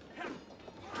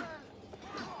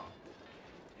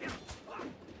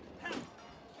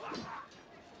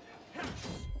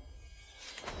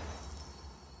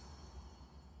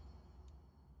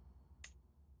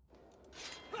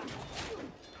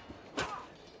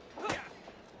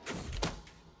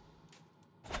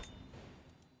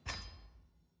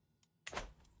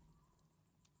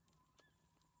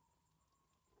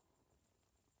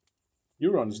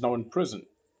 Euron is now in prison.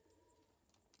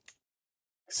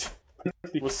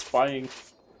 He was spying.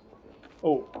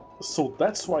 Oh, so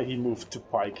that's why he moved to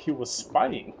Pike. He was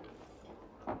spying.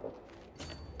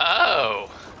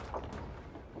 Oh!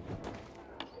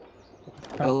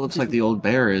 Well, it looks like the old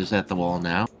bear is at the wall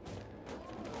now.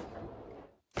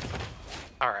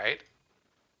 Alright.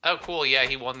 Oh, cool. Yeah,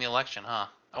 he won the election, huh?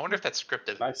 I wonder if that's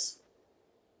scripted. Nice.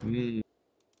 He's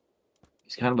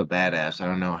kind of a badass. I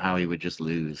don't know how he would just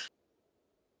lose.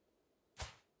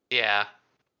 Yeah.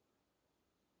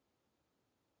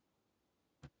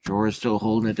 Jorah's still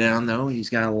holding it down, though. He's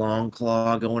got a long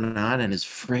claw going on, and his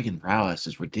friggin' prowess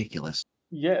is ridiculous.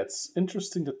 Yeah, it's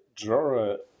interesting that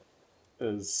Jorah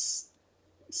is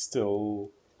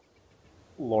still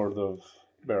Lord of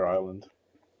Bear Island.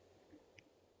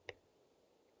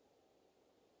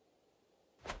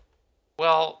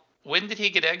 Well, when did he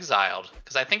get exiled?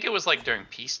 Because I think it was like during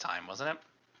peacetime, wasn't it?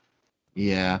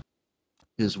 Yeah.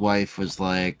 His wife was,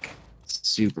 like,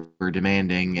 super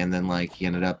demanding, and then, like, he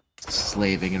ended up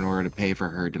slaving in order to pay for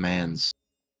her demands.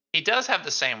 He does have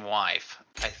the same wife,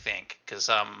 I think,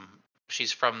 because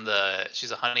she's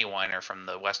a honey whiner from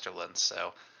the Westerlands,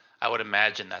 so I would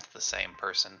imagine that's the same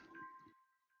person.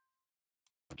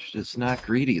 It's not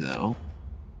greedy, though.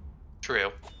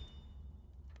 True.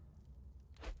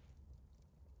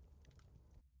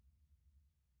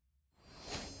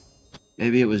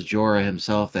 Maybe it was Jorah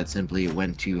himself that simply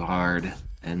went too hard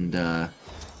and,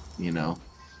 you know,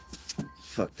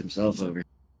 fucked himself over.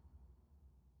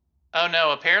 Oh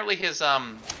no! Apparently, his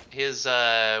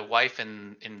wife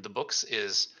in the books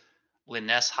is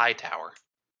Lyness Hightower.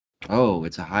 Oh,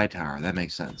 it's a high tower. That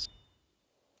makes sense.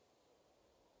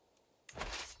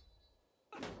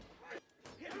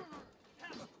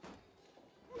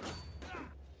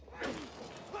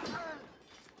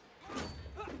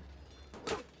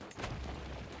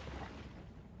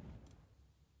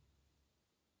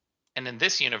 And in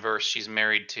this universe, she's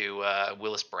married to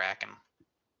Willis Bracken.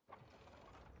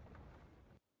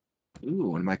 Ooh,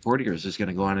 one of my courtiers is going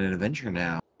to go on an adventure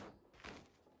now.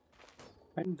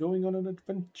 I'm going on an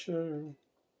adventure.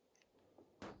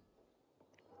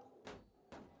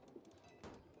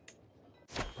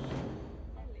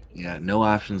 Yeah, no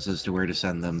options as to where to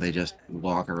send them. They just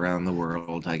walk around the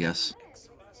world, I guess.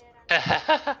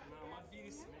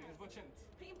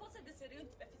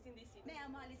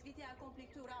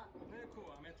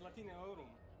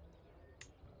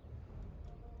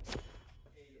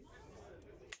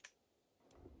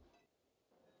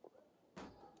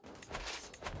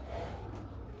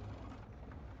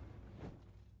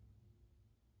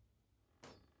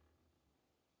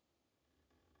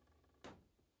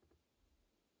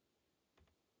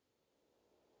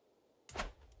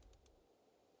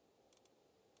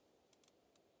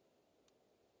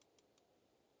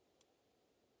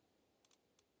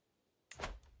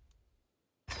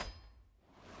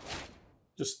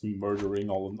 Just murdering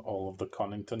all of the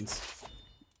Conningtons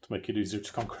to make it easier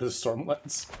to conquer the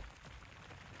Stormlands.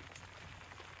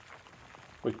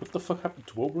 Wait, what the fuck happened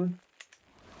to Oberyn?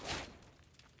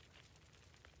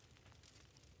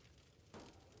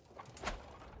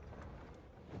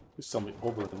 Please tell me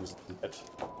Oberyn is dead.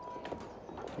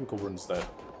 I think Oberyn's dead.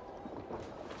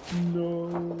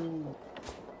 No!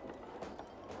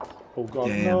 Oh god,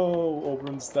 Damn. no!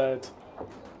 Oberyn's dead.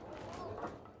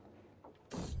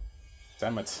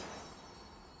 Damn it.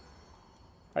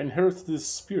 I inherited this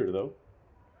spear, though.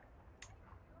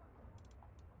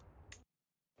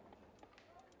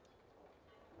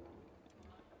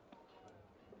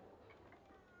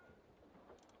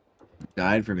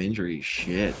 Died from injury.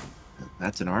 Shit.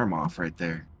 That's an arm off right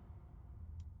there.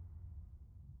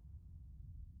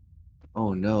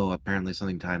 Oh no, apparently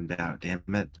something timed out. Damn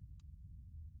it.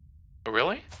 Oh,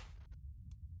 really?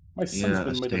 My son's Yeah, a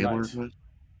been made a knight. stabler.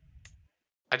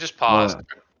 I just paused. What?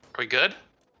 Are we good?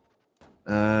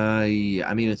 Yeah,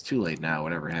 I mean, it's too late now.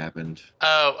 Whatever happened.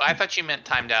 Oh, I thought you meant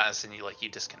timed out as in you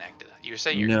disconnected. You were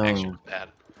saying your connection No, was bad.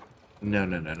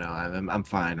 no. I'm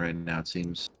fine right now. It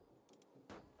seems.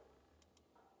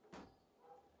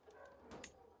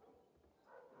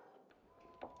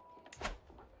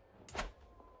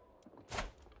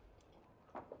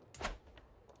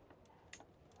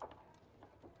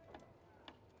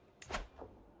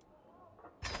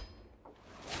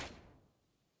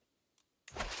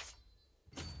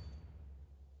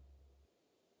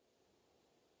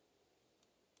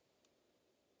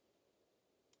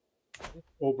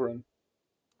 Oberon.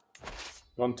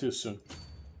 Gone too soon.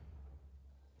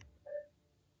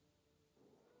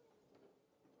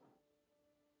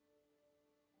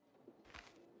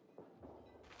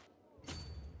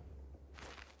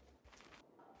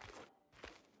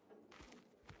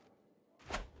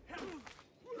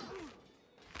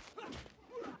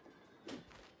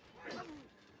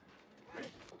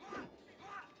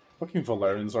 Fucking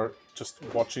Valerians are just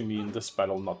watching me in this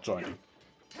battle, not joining.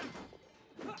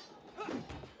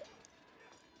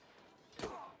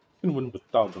 Can win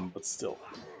without them, but still.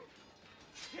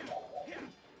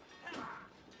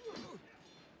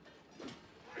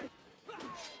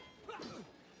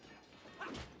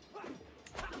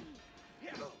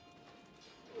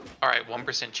 All right,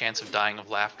 1% chance of dying of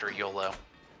laughter, YOLO.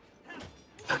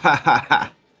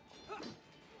 I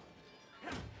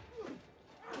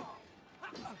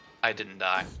didn't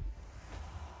die.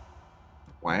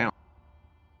 Wow.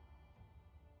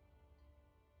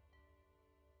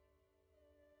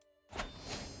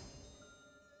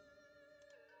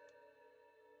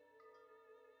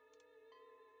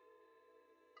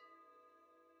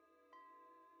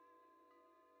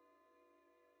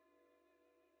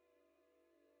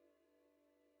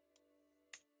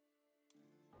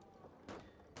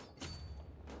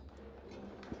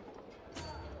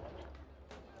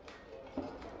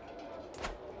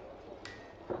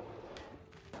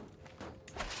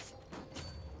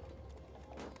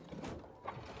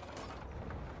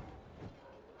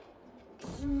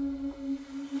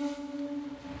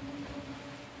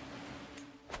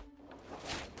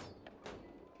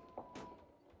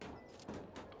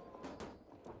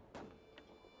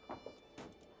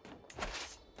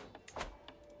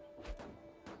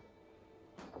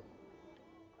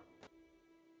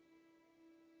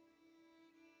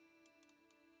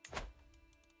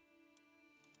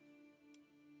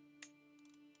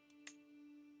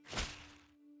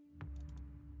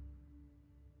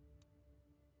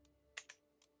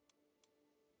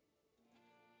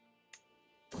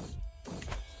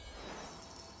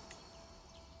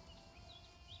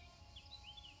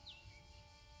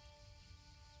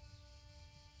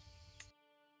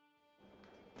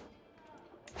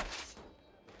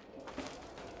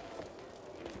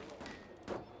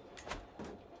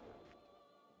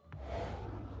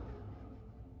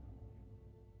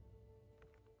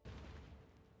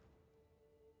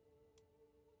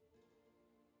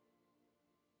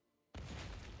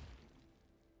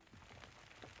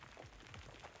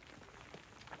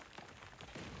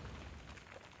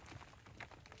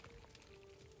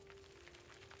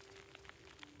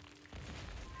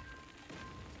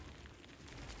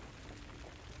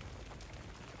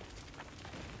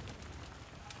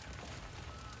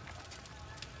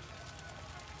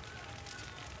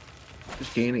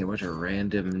 Just gaining a bunch of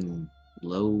random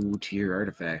low tier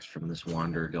artifacts from this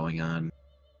wander going on.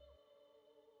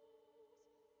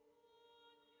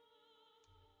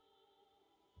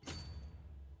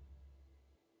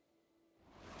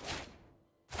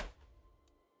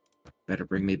 Better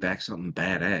bring me back something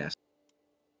badass.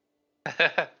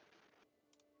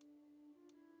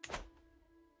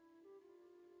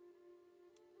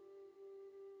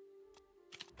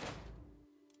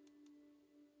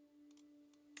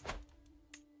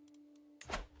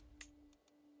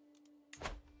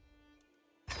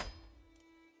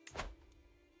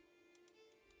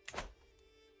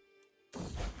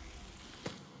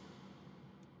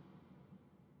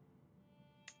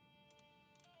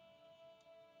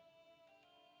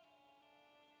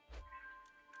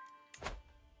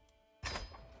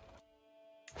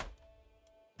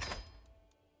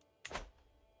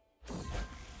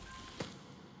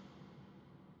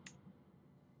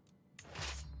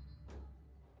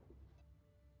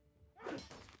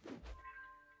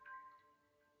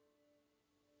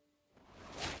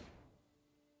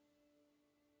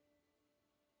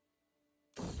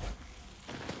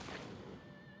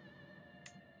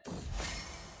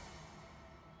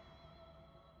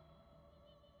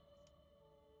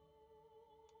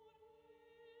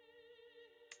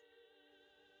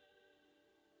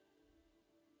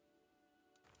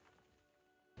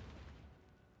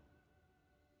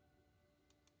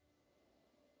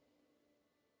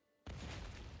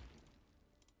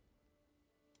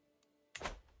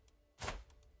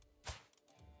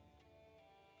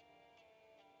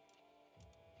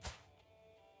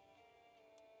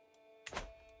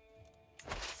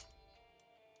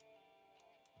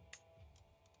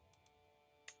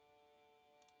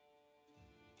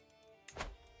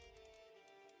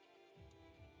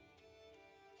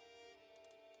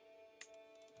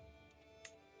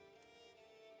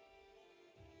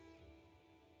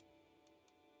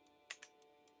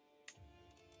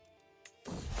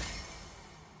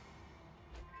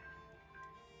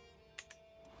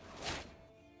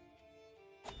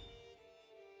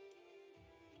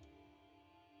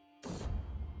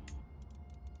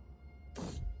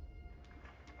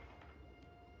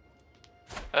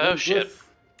 Oh shit. Griff.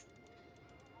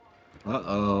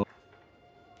 Uh-oh.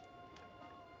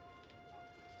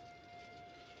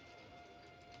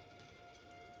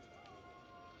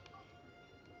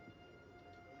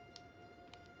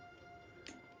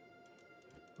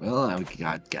 Well,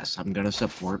 I guess I'm gonna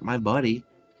support my buddy.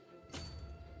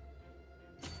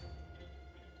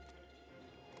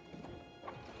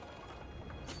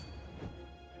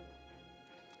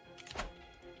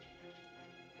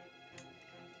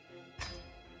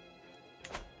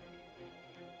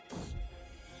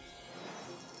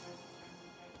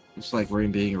 It's like we're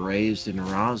being raised in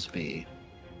Rosby.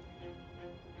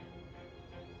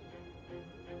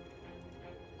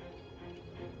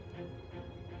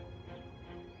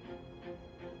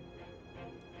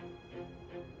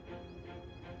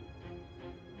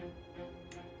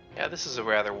 Yeah, this is a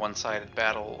rather one-sided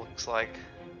battle, it looks like.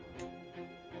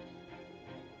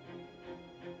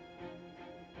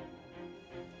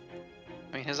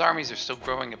 I mean, his armies are still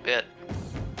growing a bit.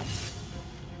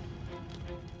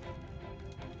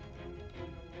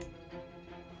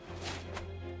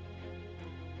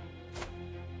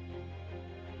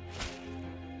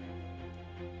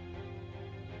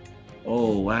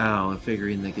 Oh, wow. A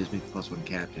figurine that gives me +1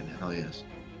 captain. Hell yes.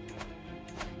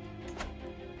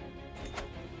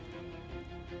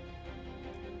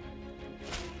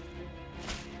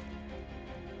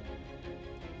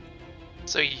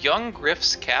 So young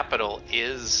Griff's capital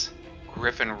is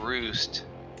Griffin Roost,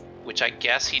 which I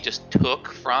guess he just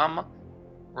took from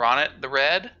Ronnet the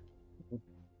Red.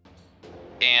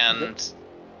 And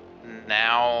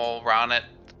now Ronnet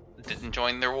didn't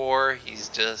join their war. He's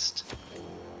just...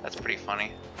 That's pretty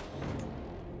funny.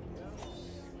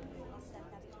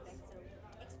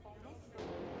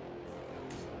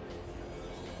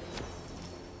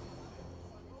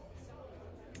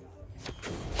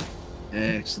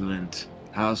 Excellent.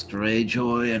 House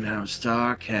Greyjoy and House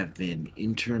Stark have been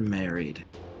intermarried.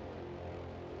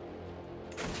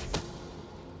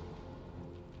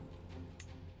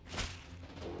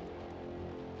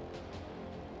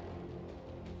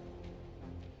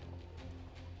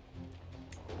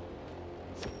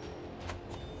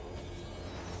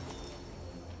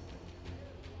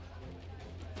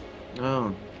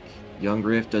 Oh, young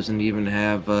Griff doesn't even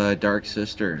have a dark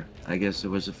sister. I guess it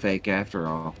was a fake after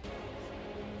all.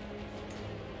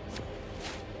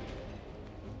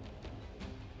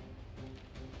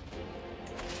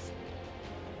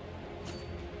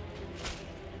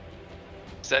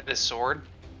 Is that his sword?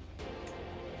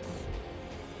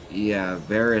 Yeah,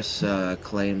 Varys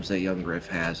claims that young Griff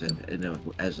has it,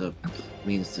 as a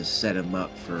means to set him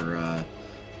up for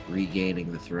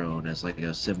regaining the throne, as like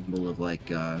a symbol of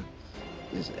like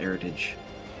his heritage.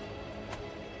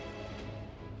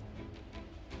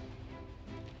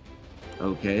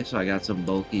 Okay, so I got some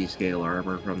bulky scale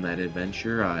armor from that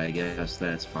adventure. I guess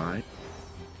that's fine.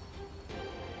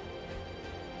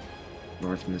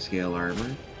 Northman scale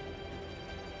armor.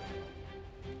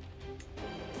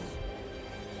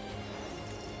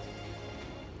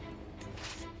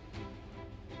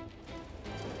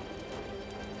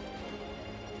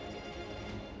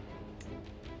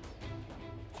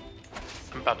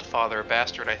 I'm about to father a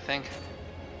bastard, I think.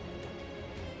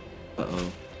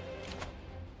 Uh-oh.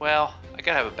 Well, I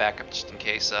gotta have a backup just in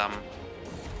case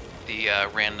the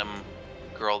random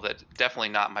girl that definitely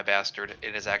not my bastard,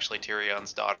 it is actually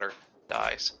Tyrion's daughter,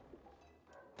 dies.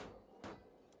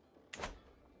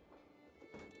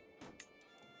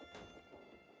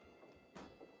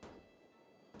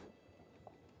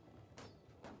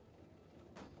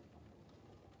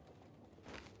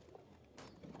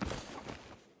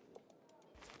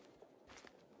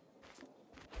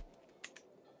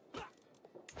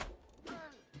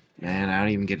 Man, I don't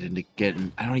even get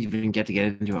to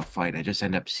get into a fight. I just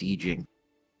end up sieging.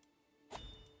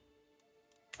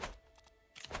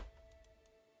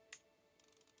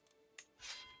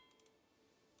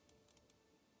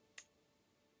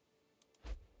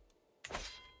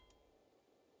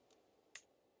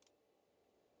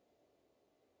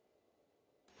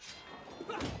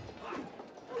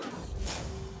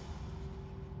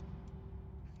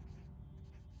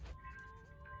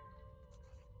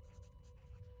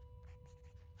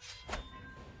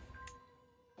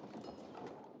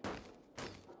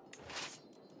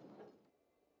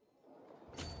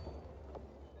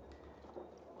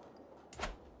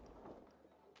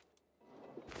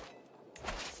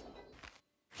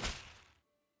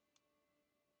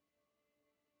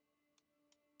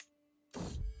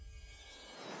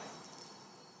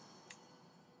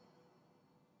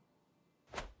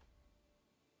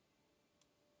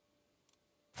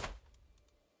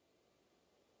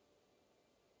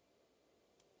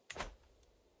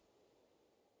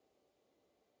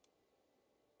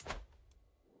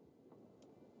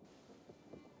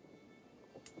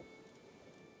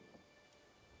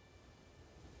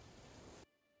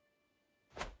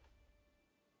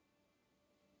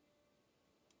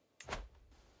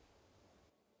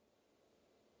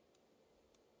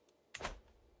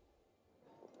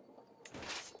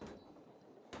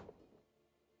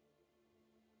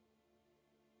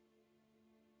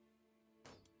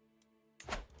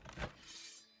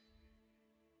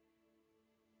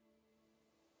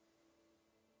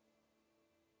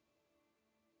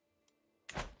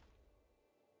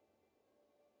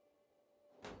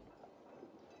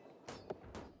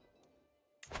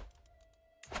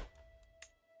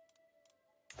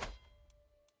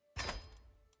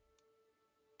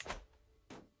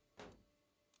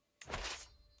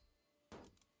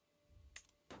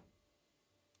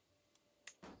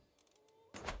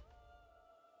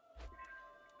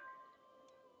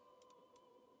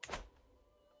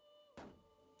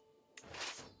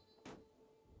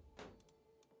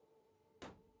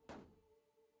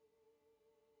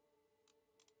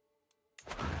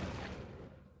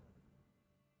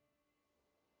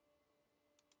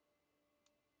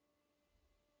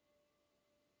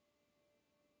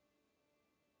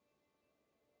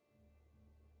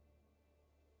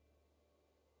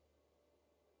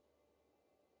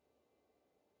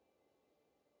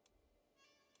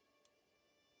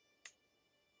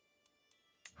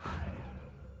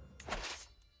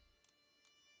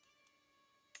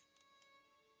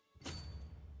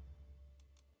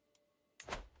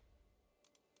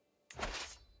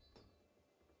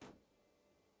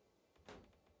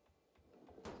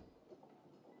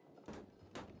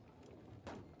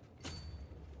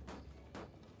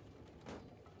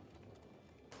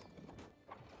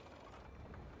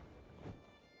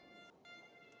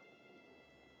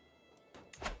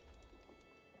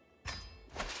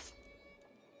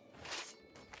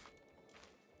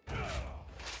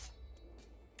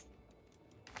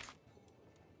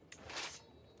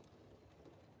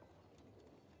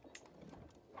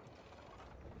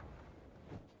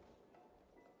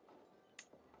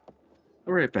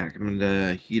 I'll be right back. I'm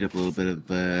gonna heat up a little bit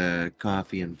of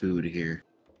coffee and food here.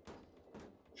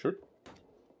 Sure.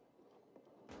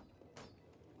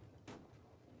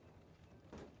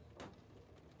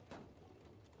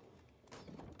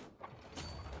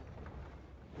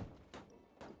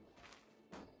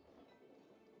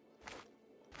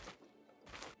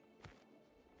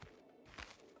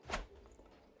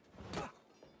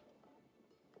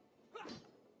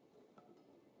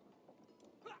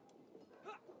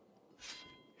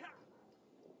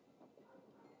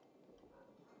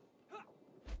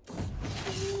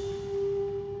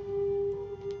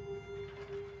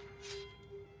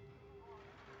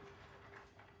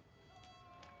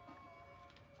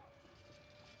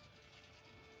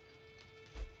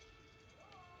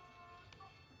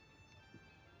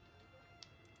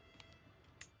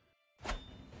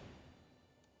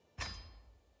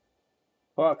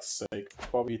 Fuck's sake,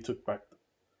 Bobby took back.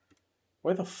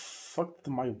 Why the fuck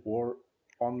did my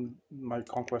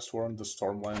conquest war on the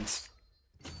Stormlands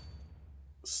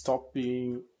stop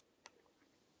being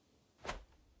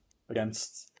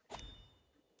against?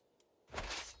 I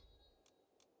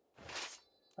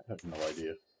have no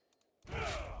idea.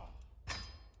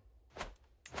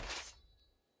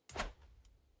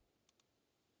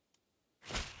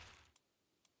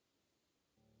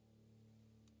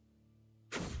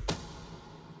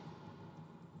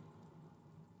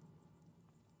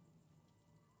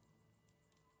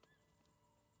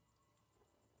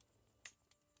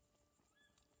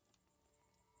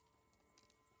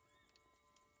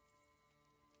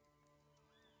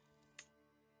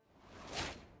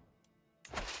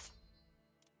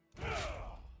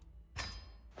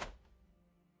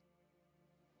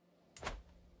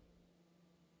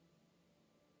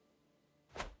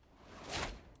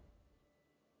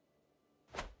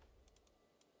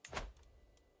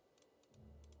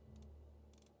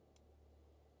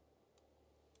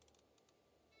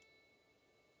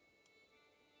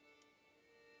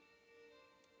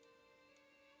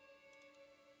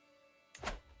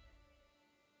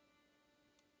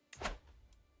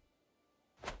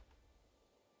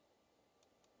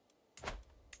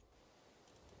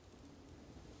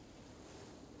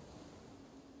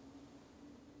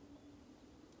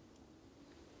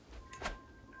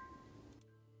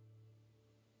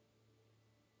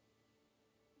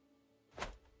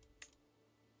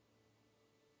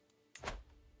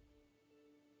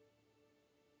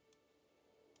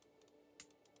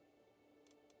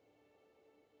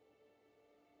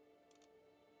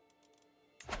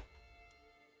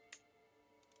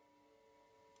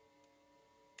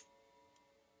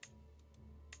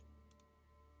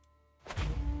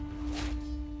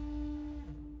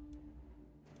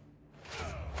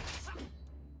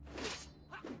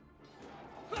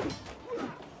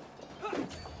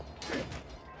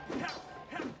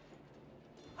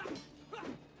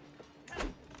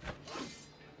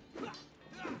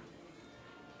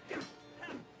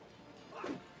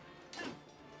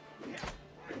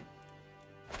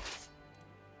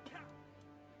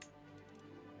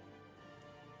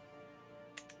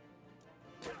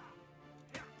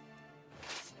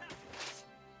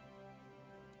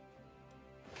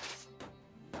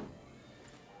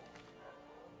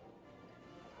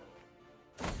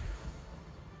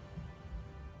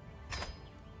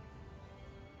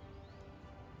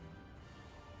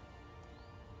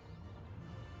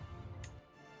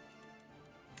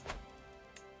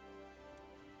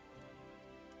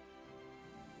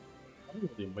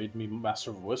 They made me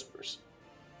Master of Whispers.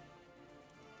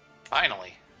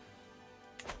 Finally.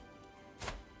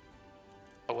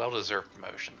 A well-deserved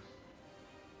promotion.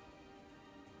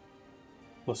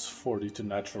 Plus 40 to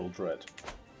Natural Dread.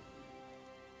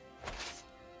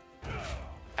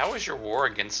 How is your war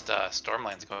against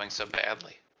Stormlands going so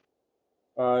badly?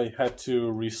 I had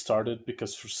to restart it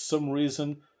because for some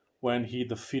reason, when he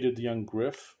defeated young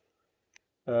Griff,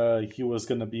 he was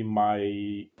gonna be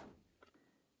my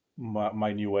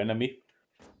new enemy.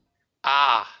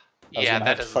 Ah, I was yeah, gonna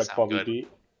that have to doesn't fight sound Bobby good. B,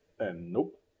 and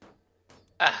nope.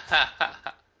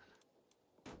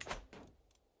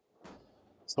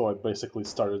 So I basically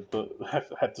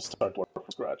had to start war from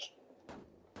scratch.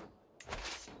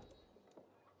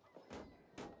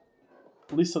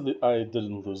 At least I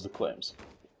didn't lose the claims.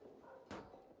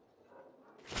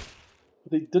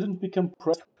 They didn't become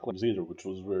press claims either, which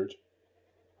was weird.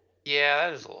 Yeah,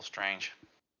 that is a little strange.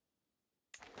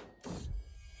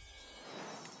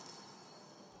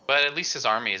 But at least his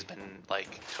army has been,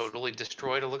 like, totally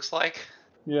destroyed, it looks like.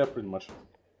 Yeah, pretty much.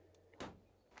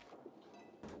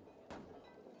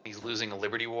 He's losing a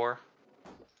Liberty War.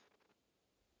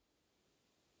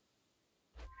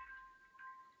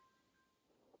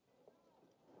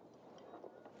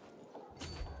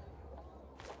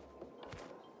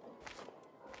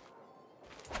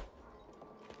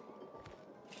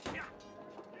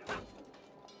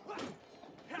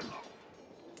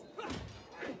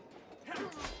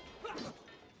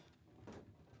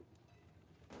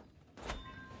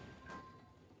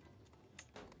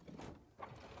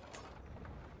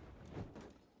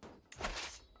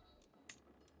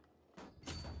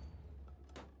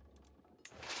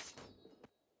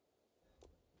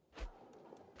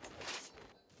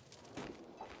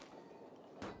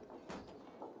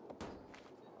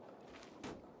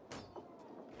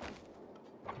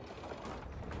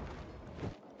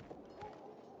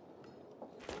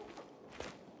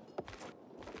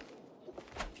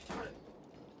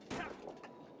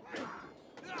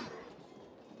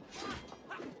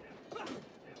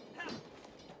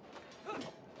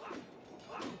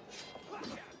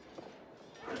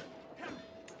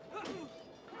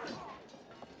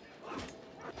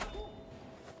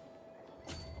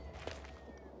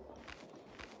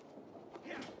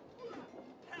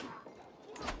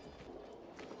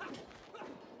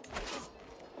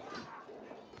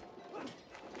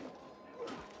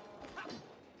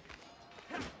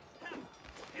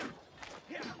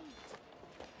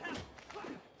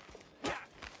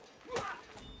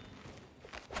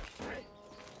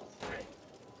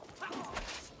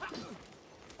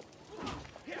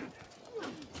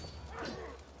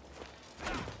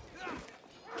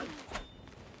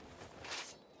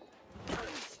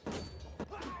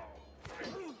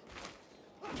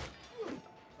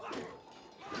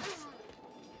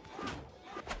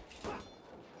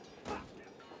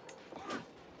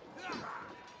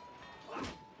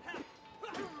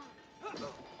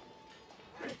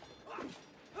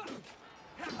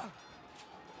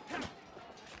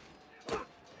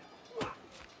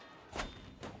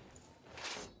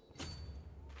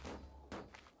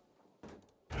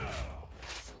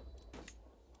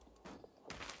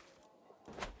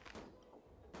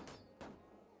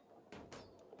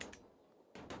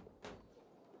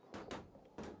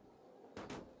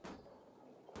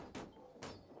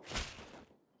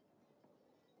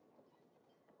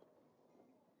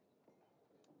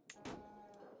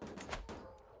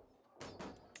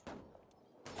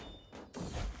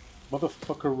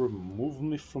 Motherfucker removed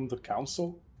me from the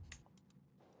council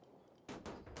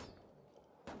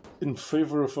in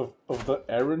favor of the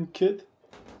Aaron kid?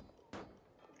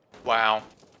 Wow.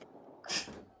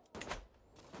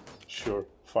 Sure,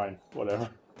 fine, whatever.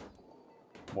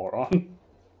 Moron.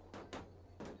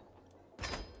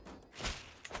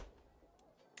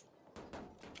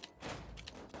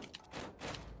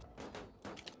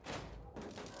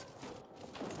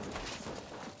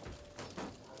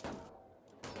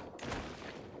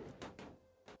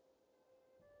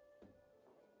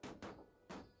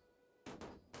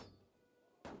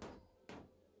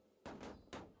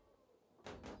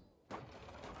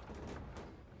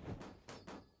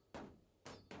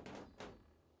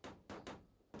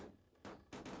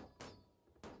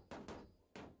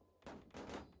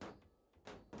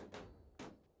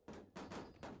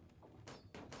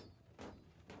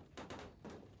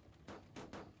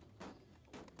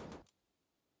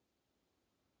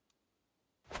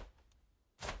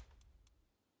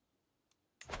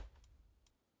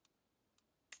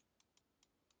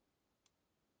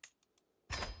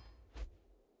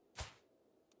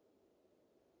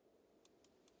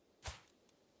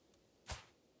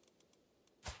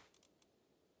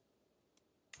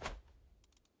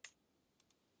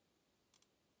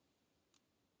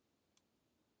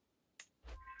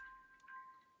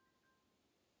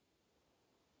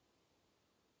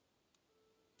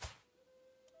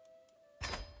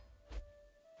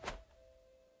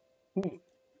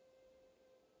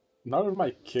 Now that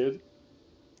my kid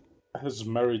has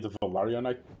married a Valarian,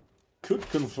 I could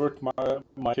convert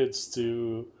my kids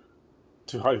to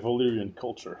High Valyrian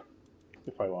culture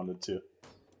if I wanted to.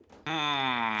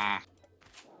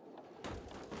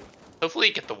 Hopefully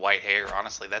you get the white hair,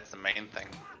 honestly, that's the main thing.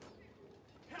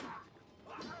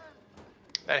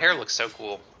 That hair looks so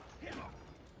cool.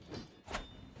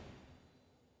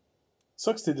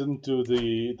 Sucks they didn't do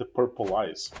the purple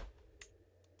eyes.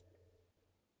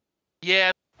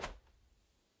 Yeah.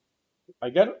 I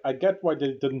get why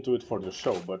they didn't do it for the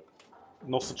show, but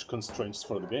no such constraints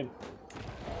for the game.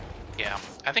 Yeah,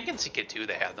 I think in CK2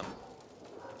 they had them.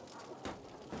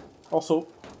 Also,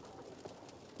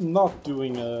 not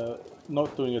doing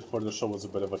it for the show was a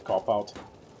bit of a cop-out.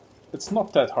 It's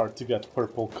not that hard to get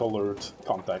purple-colored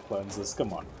contact lenses,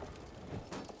 come on.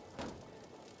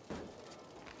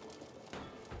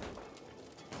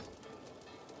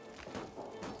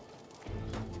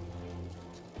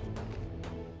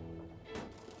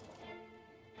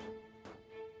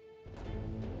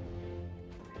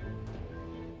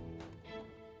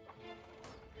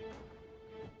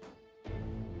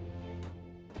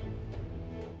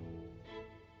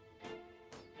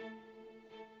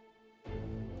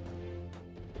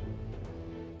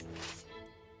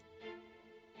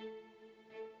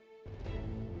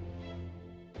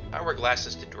 I wear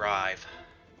glasses to drive.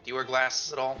 Do you wear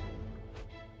glasses at all?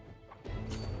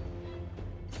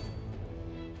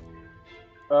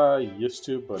 I used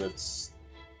to, but it's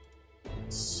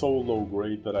so low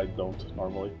grade that I don't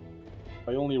normally.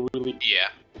 I only really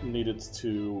need it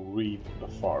to read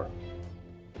afar.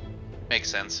 Makes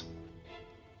sense.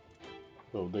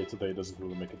 So day to day doesn't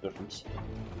really make a difference.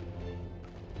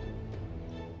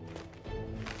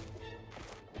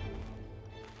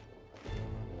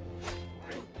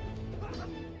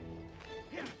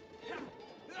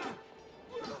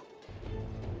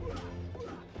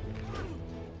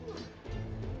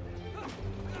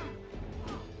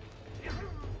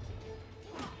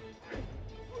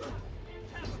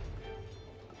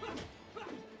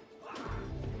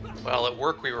 Well, at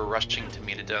work we were rushing to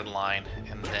meet a deadline,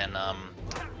 and then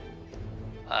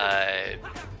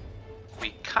we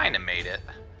kind of made it,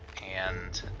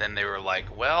 and then they were like,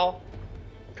 well,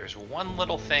 there's one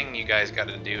little thing you guys got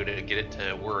to do to get it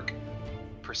to work.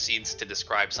 Proceeds to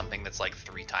describe something that's like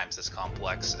 3 times as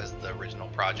complex as the original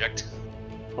project.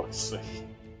 Fuck's sake.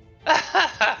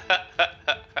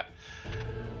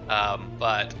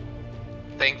 But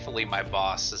thankfully my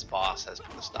boss's boss has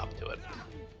put a stop to it.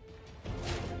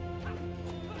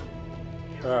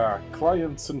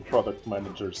 Clients and product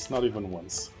managers, not even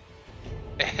once.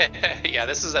 Yeah,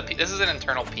 this is an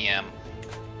internal PM,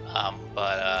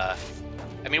 but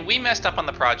I mean, we messed up on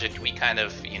the project. We kind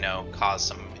of, you know,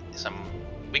 caused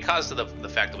we caused the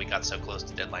fact that we got so close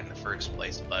to deadline in the first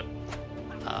place, but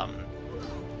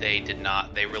they did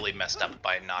not. They really messed up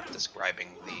by not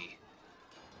describing the,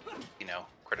 you know,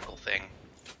 critical thing.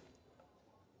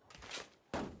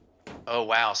 Oh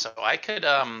wow! So I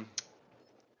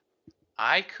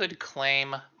could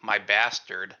claim my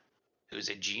bastard, who's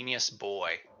a genius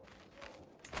boy.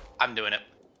 I'm doing it.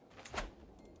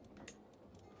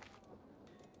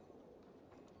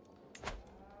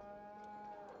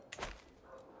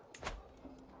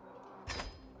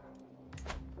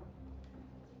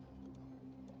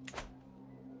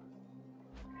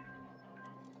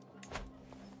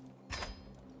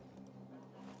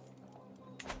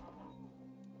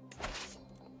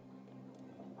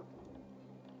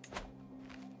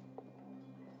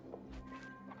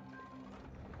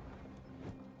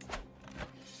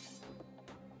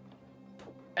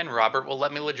 And Robert will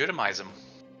let me legitimize him.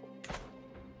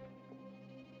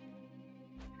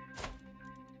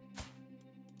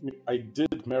 I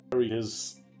did marry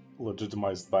his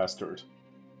legitimized bastard.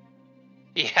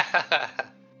 Yeah.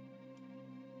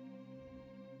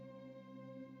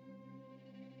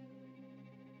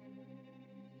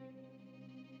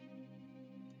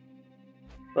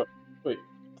 Oh, wait.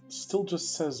 Still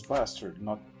just says bastard,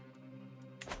 not...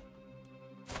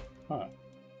 Huh.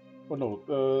 Oh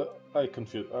no,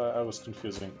 I was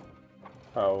confusing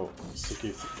how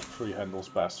CK3 handles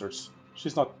bastards.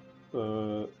 She's not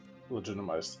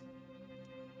legitimized.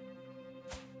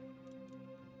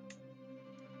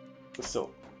 But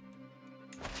still.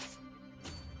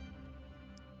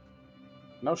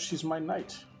 Now she's my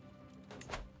knight.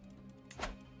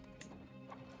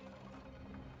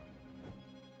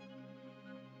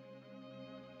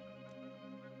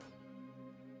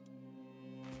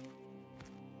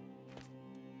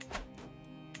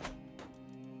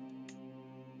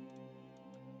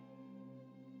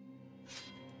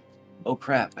 Oh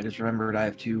crap, I just remembered I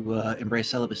have to embrace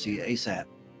celibacy ASAP.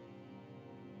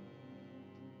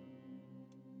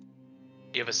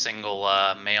 You have a single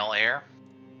male heir?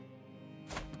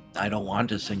 I don't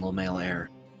want a single male heir.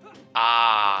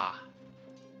 Ah.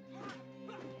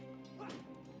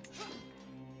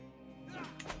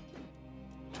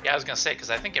 Yeah, I was gonna say, because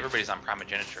I think everybody's on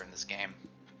primogeniture in this game.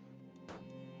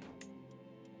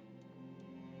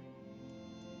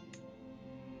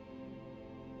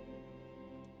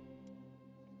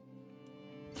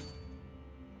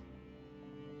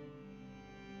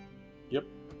 Yep.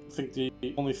 I think the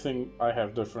only thing I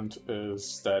have different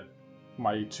is that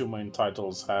my two main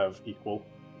titles have equal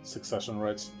succession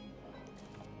rights.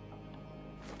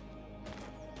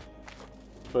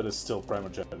 But it's still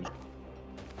primogeniture.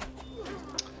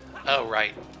 Oh,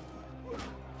 right.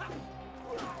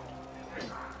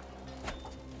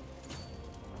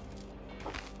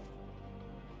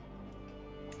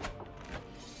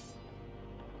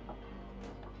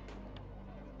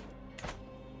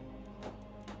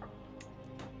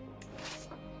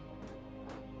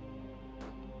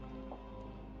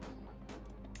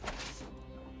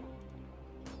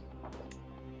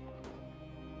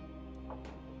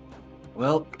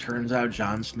 Well, turns out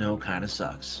Jon Snow kind of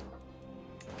sucks.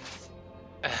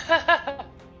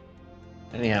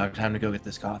 Anyhow, time to go get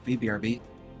this coffee, BRB.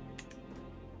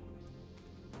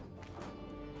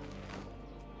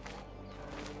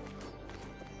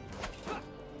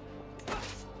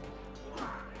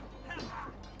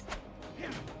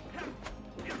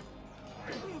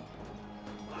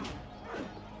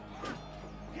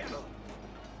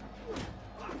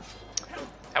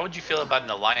 How would you feel about an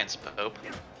alliance, Pope?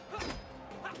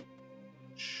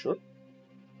 Sure.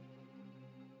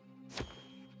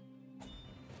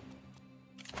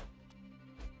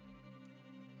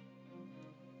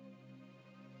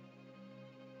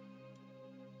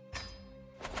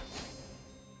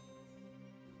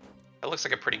 That looks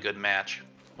like a pretty good match.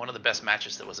 One of the best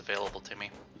matches that was available to me.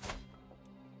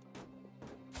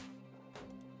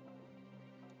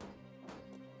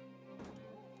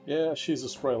 Yeah, she's a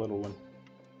spry little one.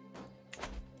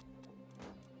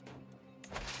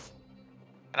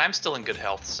 And I'm still in good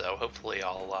health, so hopefully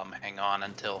I'll hang on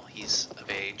until he's of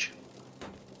age.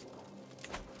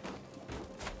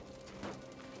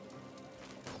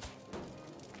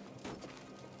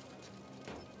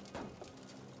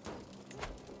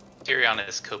 Tyrion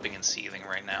is coping and seething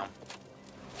right now.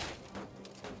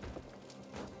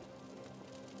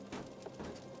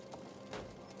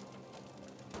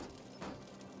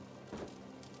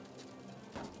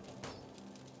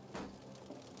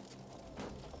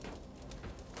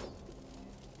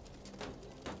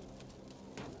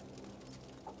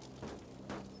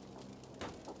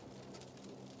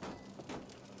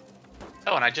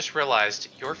 Oh, and I just realized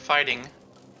you're fighting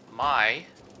my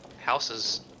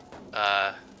house's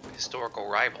historical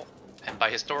rival. And by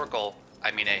historical,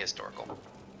 I mean ahistorical.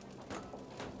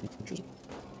 Interesting.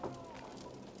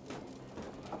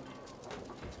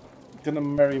 Gonna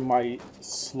marry my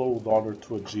slow daughter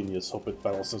to a genius. Hope it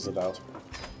balances it out.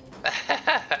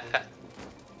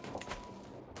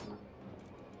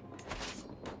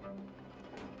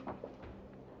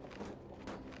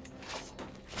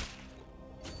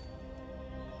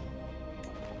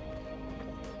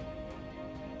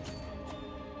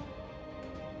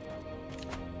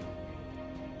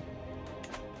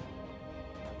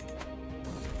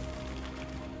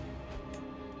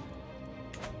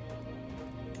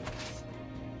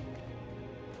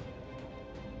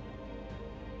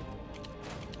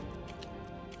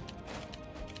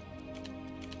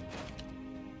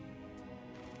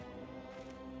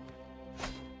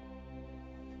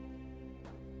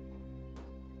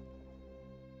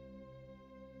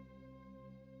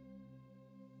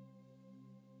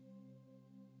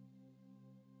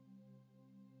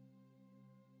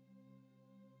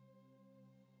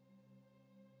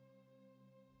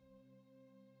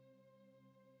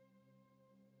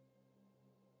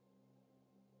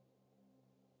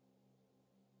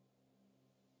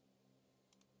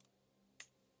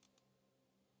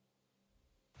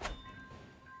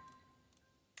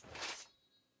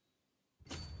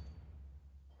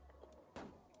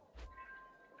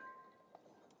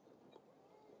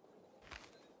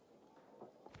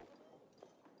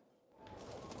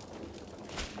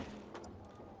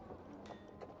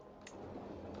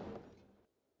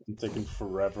 been taking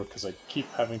forever because I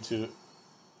keep having to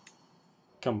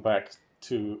come back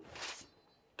to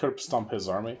curb stomp his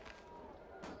army.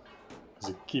 Because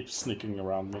he keeps sneaking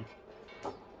around me.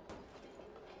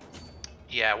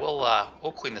 Yeah,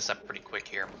 we'll clean this up pretty quick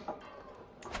here.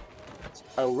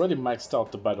 I already maxed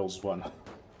out the battles won.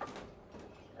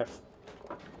 Have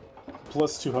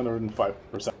plus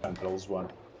 205% battles won.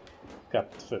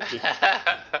 Capped 50.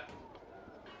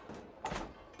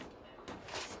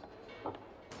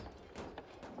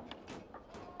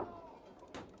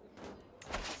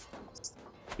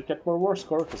 To get more war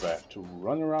score because I have to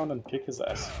run around and kick his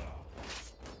ass.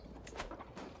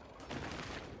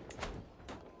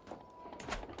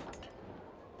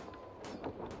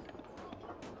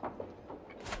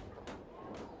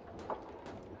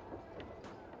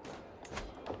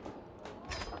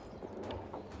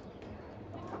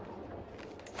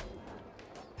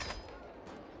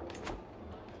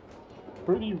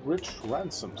 Pretty rich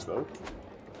ransoms, though.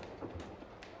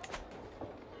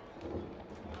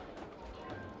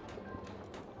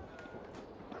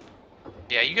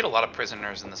 Yeah, you get a lot of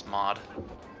prisoners in this mod.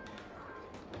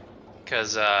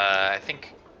 Because I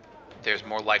think there's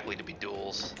more likely to be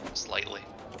duels, slightly.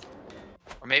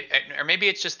 Or maybe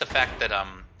it's just the fact that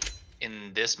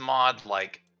in this mod,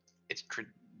 like, it's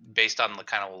based on the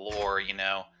kind of lore, you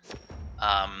know.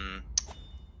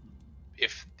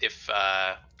 If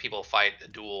people fight a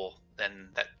duel, then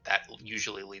that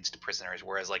usually leads to prisoners.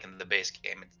 Whereas like in the base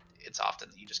game, it's often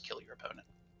that you just kill your opponent.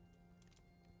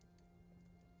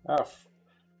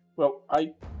 Well,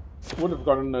 I would have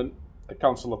gotten a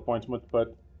council appointment,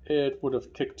 but it would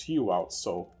have kicked you out,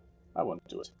 so I won't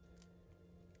do it.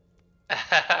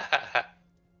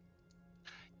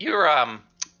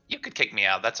 You could kick me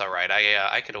out. That's all right.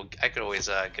 I could always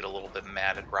get a little bit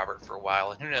mad at Robert for a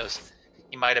while, and who knows,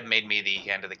 he might have made me the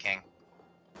hand of the king.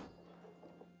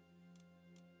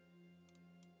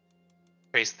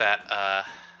 Trace that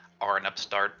R and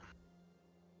upstart.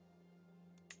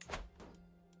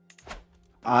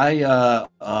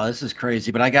 This is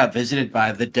crazy, but I got visited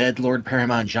by the dead Lord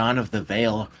Paramount John of the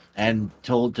Vale and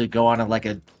told to go on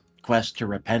a quest to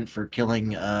repent for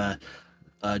killing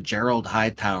Gerald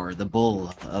Hightower, the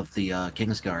bull of the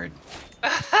Kingsguard.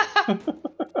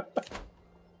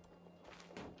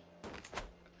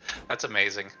 That's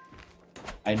amazing.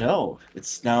 I know.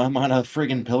 It's now I'm on a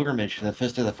friggin' pilgrimage to the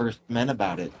Fist of the First Men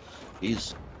about it.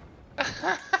 Jeez.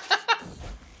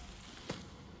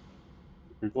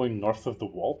 You're going north of the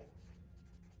wall?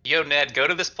 Yo, Ned, go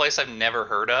to this place I've never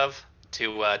heard of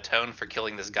to atone for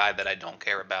killing this guy that I don't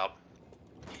care about.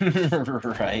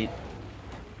 Right.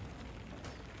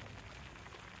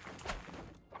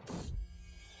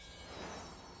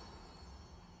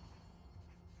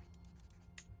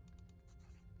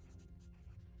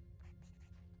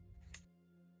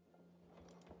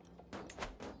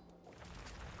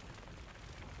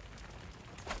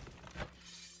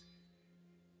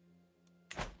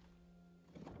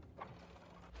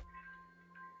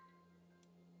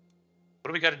 What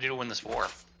do we got to do to win this war?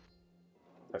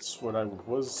 That's what I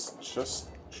was just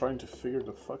trying to figure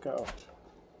the fuck out.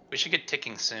 We should get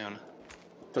ticking soon.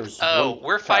 There's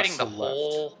we're fighting the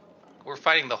castle left. We're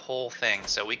fighting the whole thing,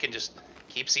 so we can just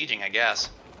keep sieging, I guess.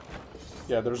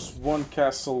 Yeah, there's one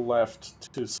castle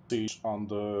left to siege on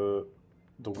the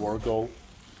war goal.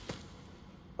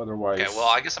 Otherwise... Okay, well,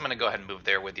 I guess I'm gonna go ahead and move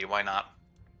there with you. Why not?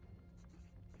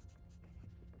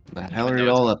 The hell are you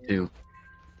all up to?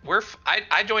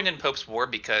 I joined in Pope's War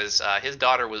because his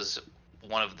daughter was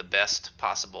one of the best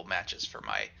possible matches for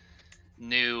my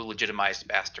new legitimized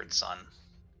bastard son.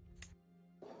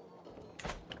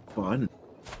 Fun.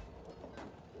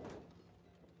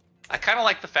 I kind of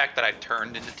like the fact that I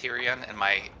turned into Tyrion in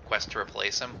my quest to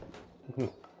replace him.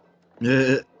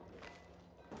 Because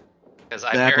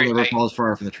I never falls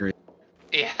far from the tree.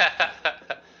 Yeah.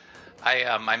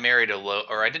 I married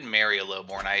I didn't marry a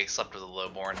lowborn. I slept with a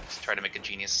lowborn to try to make a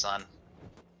genius son.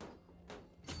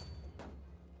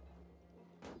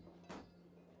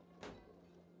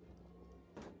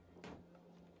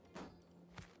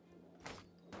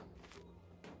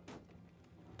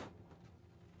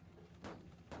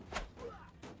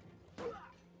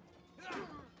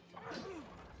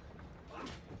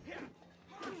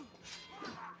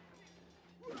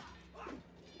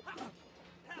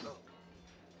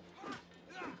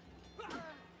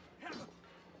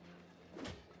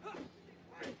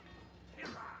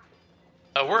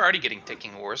 We're already getting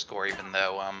ticking war score, even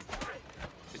though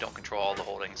we don't control all the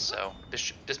holdings. So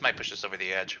this might push us over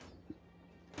the edge.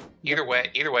 Either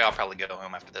way, I'll probably go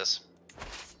home after this.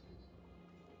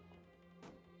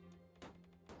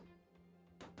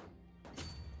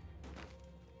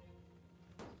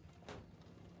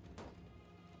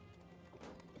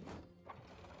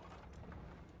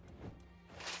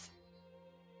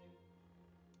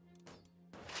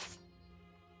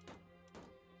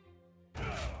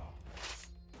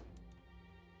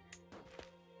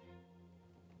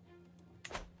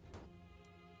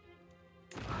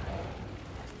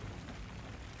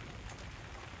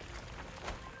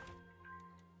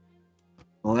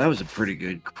 Well, that was a pretty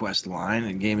good quest line.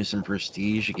 It gave me some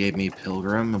prestige. It gave me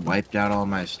Pilgrim. It wiped out all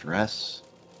my stress.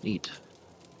 Neat.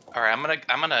 All right,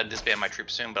 I'm gonna disband my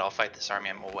troops soon, but I'll fight this army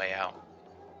on my way out.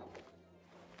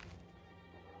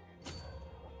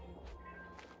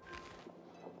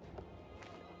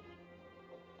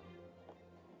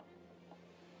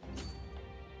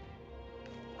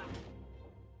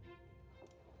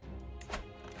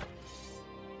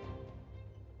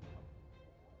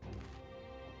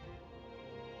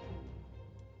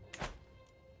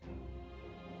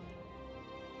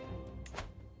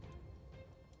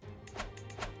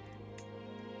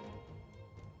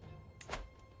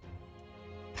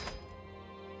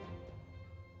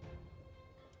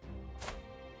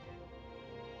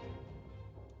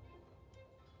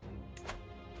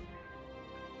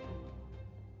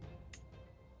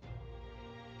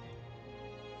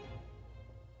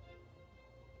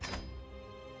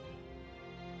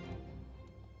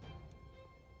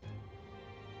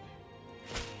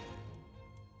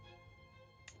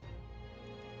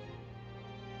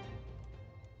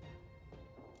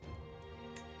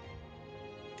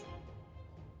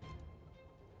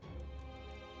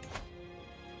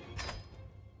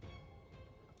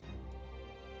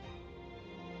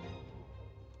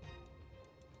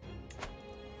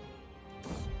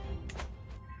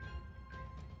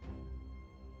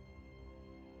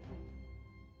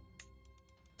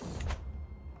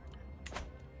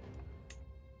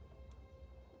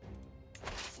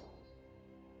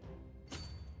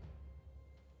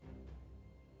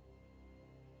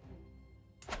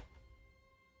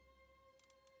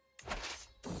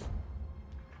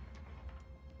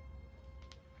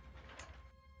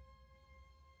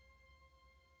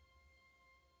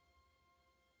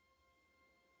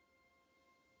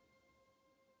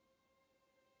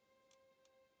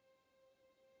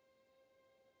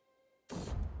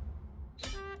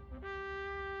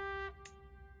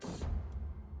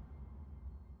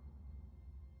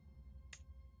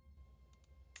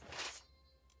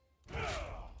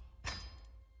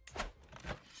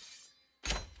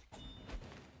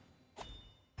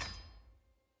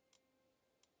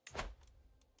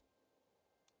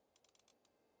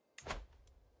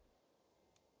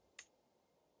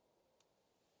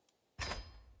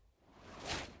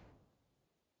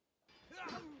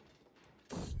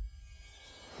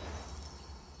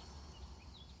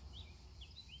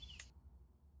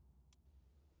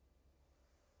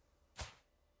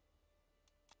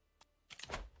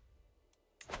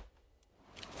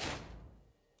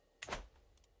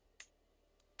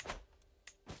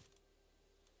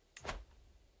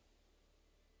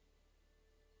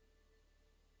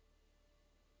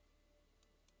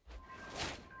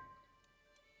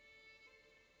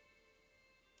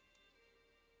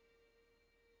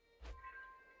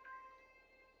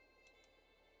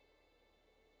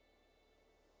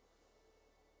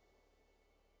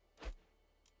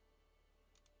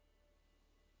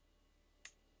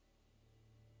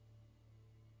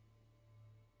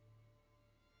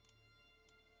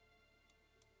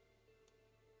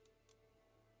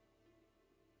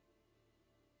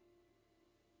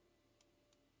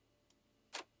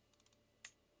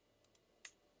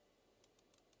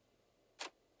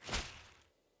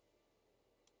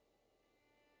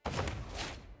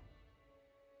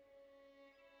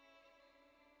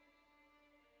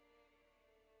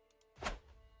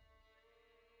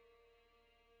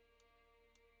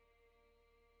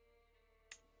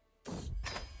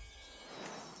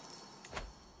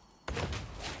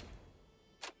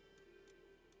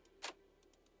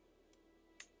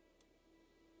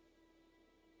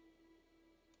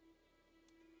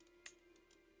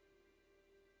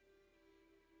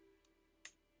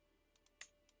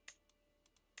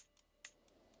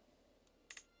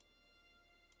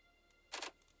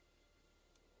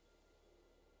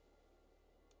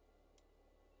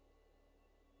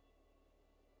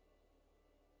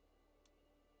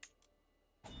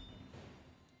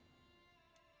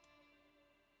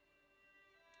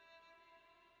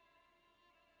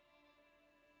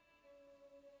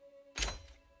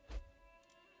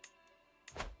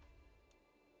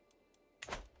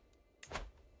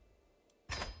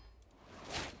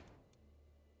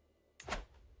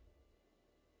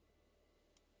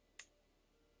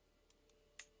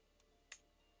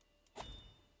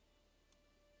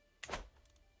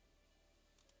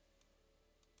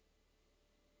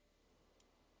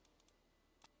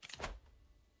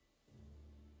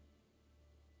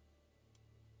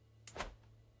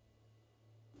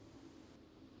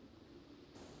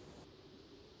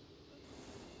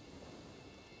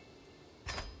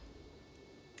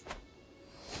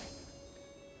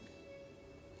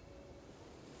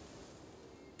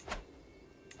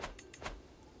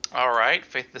 All right,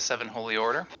 Faith of the Seven Holy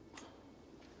Order.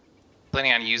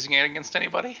 Planning on using it against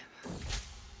anybody?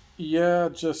 Yeah,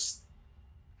 just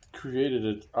created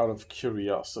it out of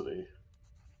curiosity.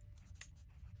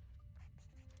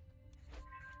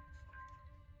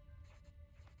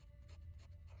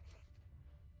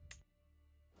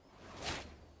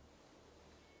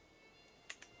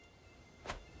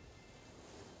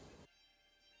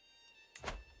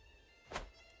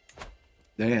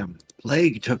 Damn,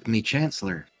 Plague took me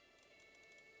Chancellor.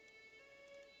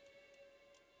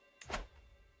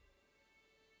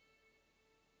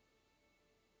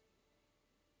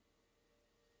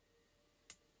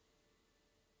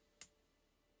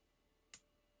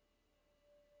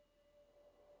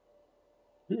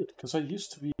 Weird, because I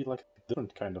used to be like a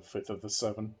different kind of Faith of the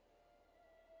Seven.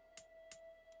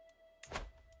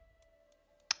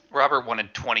 Robert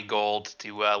wanted 20 gold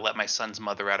to let my son's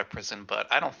mother out of prison,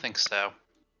 but I don't think so.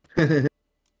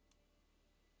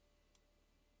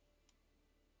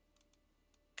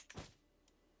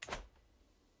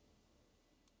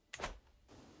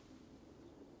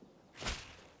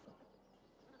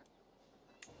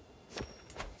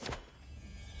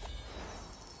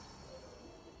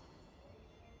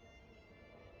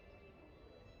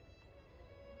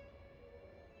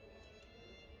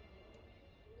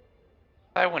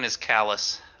 Tywin is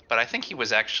callous, but I think he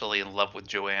was actually in love with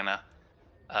Joanna.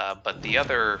 But the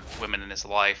other women in his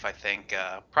life, I think,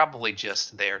 probably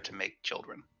just there to make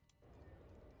children.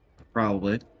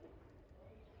 Probably.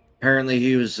 Apparently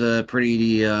he was a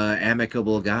pretty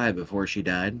amicable guy before she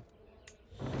died.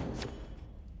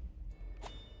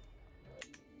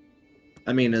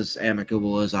 I mean, as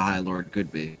amicable as a High Lord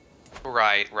could be.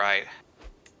 Right.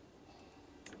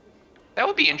 That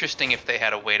would be interesting if they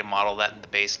had a way to model that in the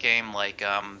base game. Like,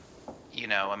 you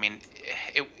know, I mean,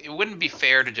 it wouldn't be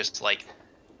fair to just, like,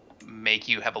 make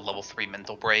you have a level 3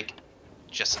 mental break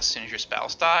just as soon as your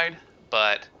spouse died,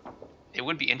 but it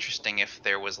would be interesting if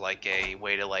there was, like, a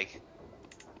way to, like,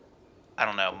 I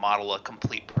don't know, model a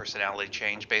complete personality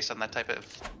change based on that type of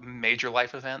major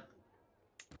life event.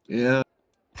 Yeah.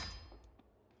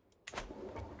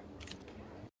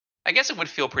 I guess it would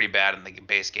feel pretty bad in the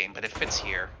base game, but it fits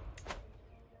here.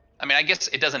 I mean, I guess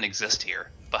it doesn't exist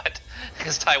here, but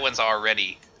because Tywin's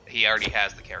he already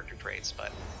has the character traits,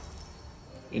 but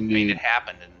Indeed. I mean, it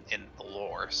happened in the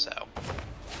lore, so.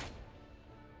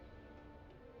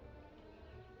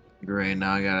 Great,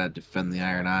 now I gotta defend the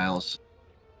Iron Isles.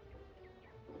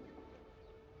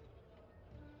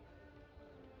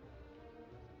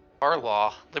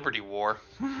 Harlaw, Liberty War.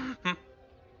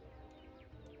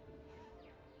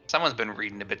 Someone's been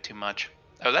reading a bit too much.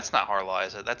 Oh, that's not Harlaw,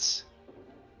 is it? That's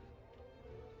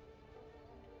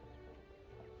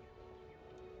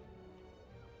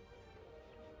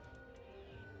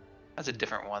a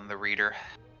different one, the Reader.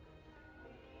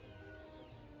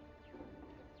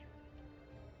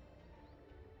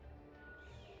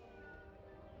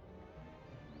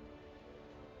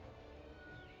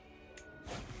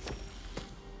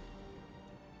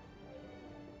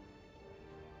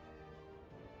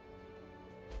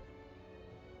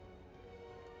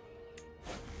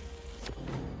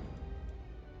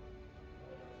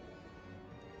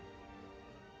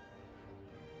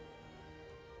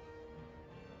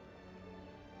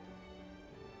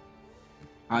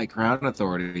 High Crown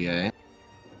Authority, eh?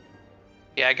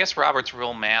 Yeah, I guess Robert's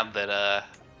real mad that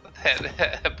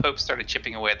that Pope started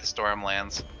chipping away at the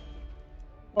Stormlands.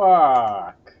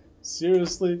 Fuck!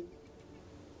 Seriously?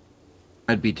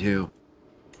 I'd be too.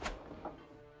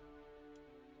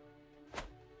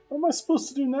 What am I supposed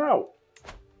to do now?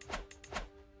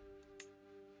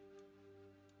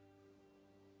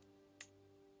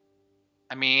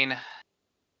 I mean,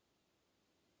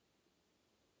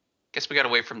 guess we gotta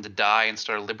wait for him to die and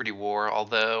start a Liberty War,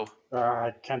 although...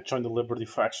 I can't join the Liberty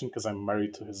faction because I'm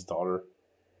married to his daughter.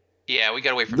 Yeah, we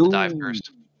gotta wait for him to die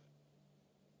first.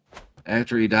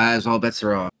 After he dies, all bets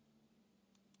are off.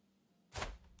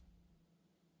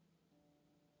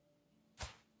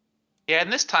 Yeah, in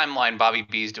this timeline, Bobby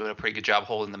B's doing a pretty good job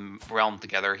holding the realm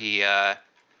together. He's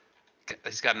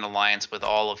got an alliance with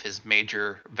all of his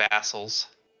major vassals.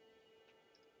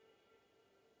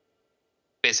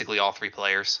 Basically all 3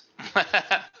 players.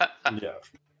 Yeah.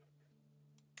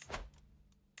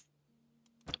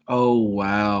 Oh,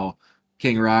 wow.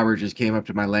 King Robert just came up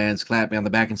to my lands, clapped me on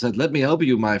the back, and said, "Let me help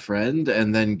you, my friend,"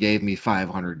 and then gave me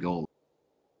 500 gold.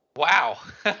 Wow.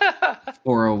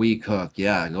 For a weak hook.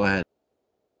 Yeah, go ahead.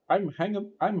 I'm Hand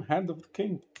of the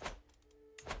King.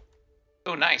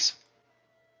 Oh, nice.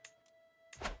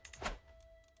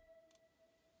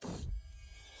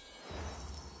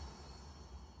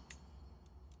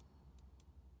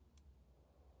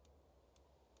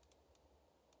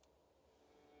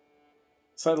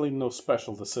 Sadly, no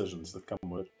special decisions that come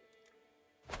with.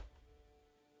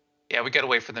 Yeah, we gotta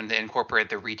wait for them to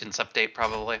incorporate the Regents update,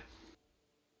 probably.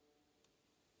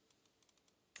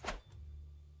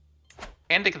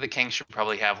 And the king should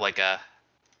probably have like a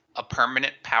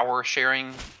permanent power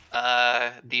sharing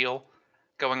deal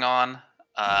going on,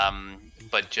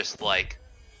 but just like,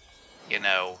 you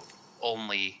know,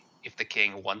 only if the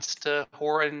king wants to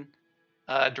whore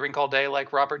and drink all day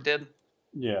like Robert did.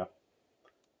 Yeah.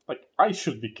 Like, I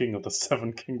should be king of the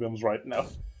Seven Kingdoms right now,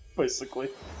 basically.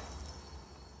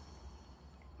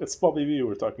 It's Bobby V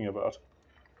we're talking about.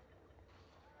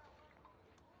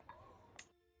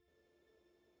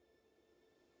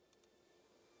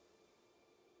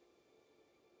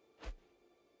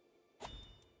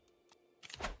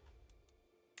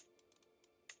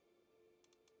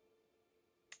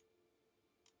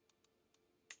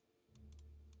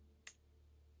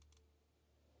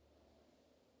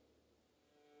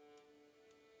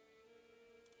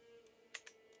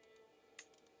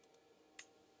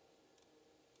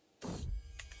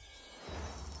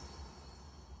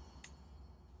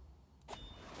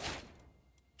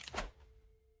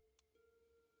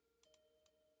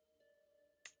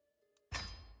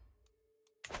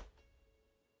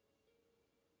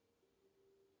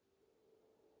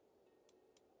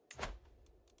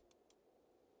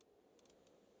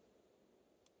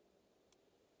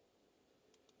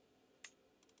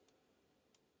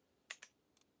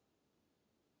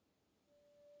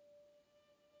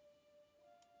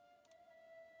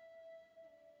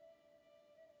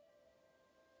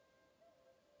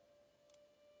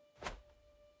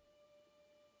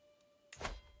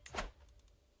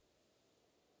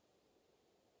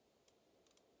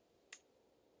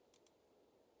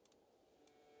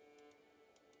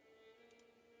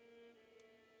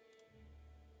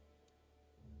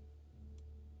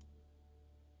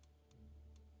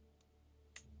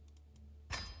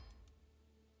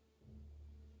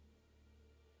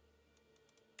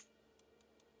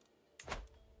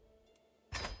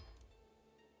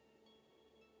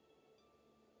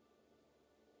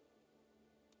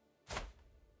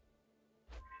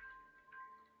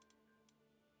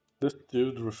 This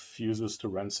dude refuses to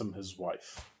ransom his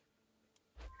wife.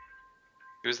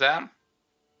 Who's that?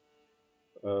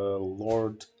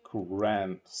 Lord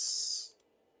Grants.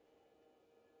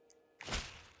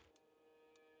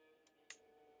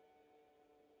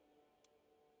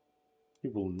 He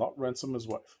will not ransom his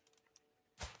wife.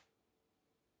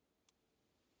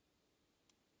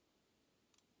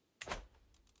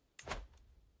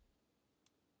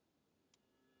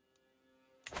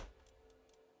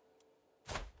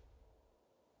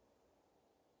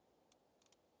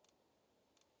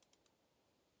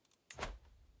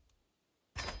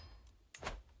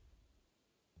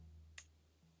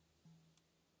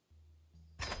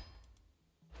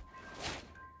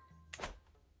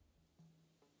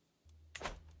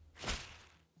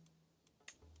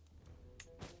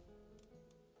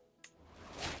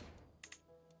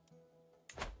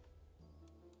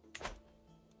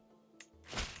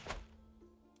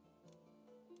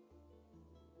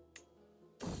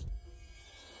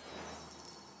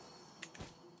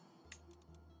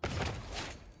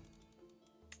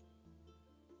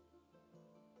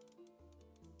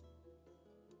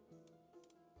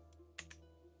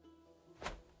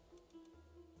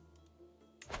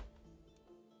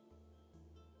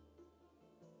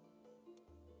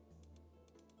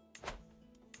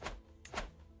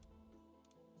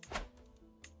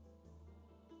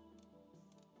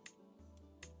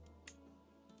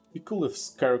 Be cool if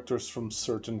characters from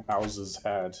certain houses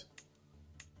had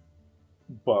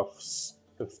buffs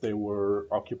if they were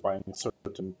occupying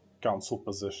certain council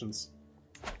positions.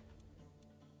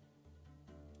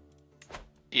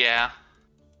 Yeah.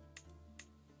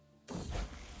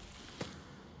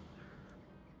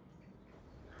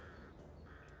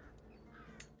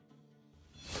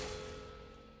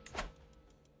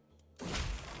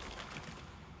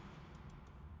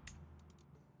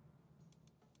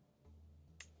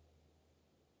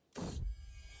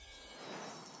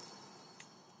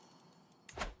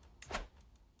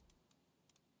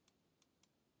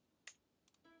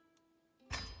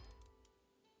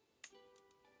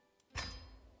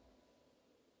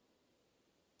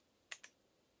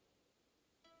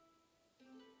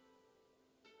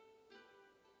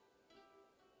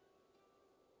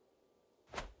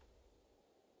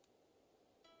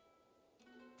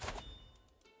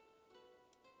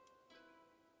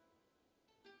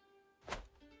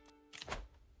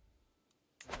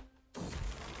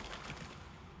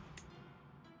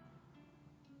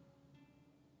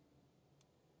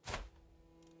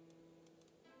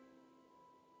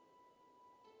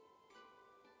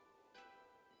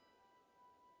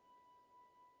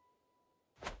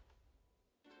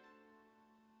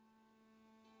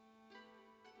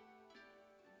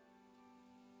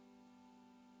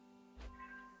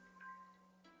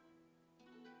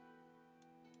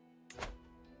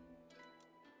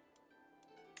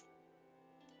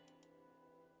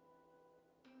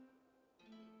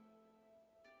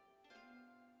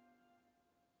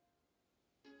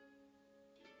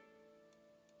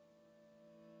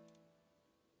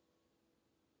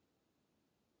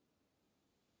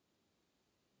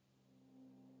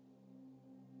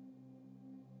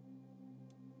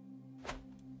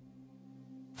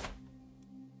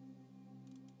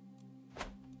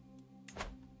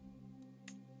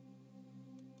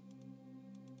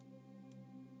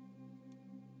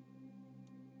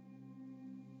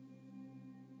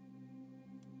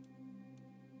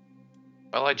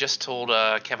 Well, I just told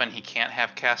Kevin he can't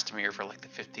have Castamere for like the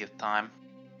 50th time.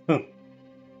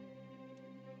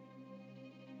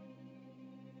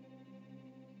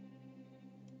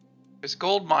 There's a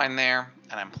gold mine there,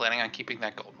 and I'm planning on keeping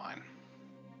that gold mine.